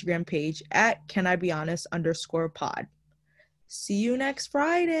our Instagram page at canibehonest_pod. See you next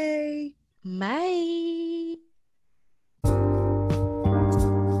Friday. Bye.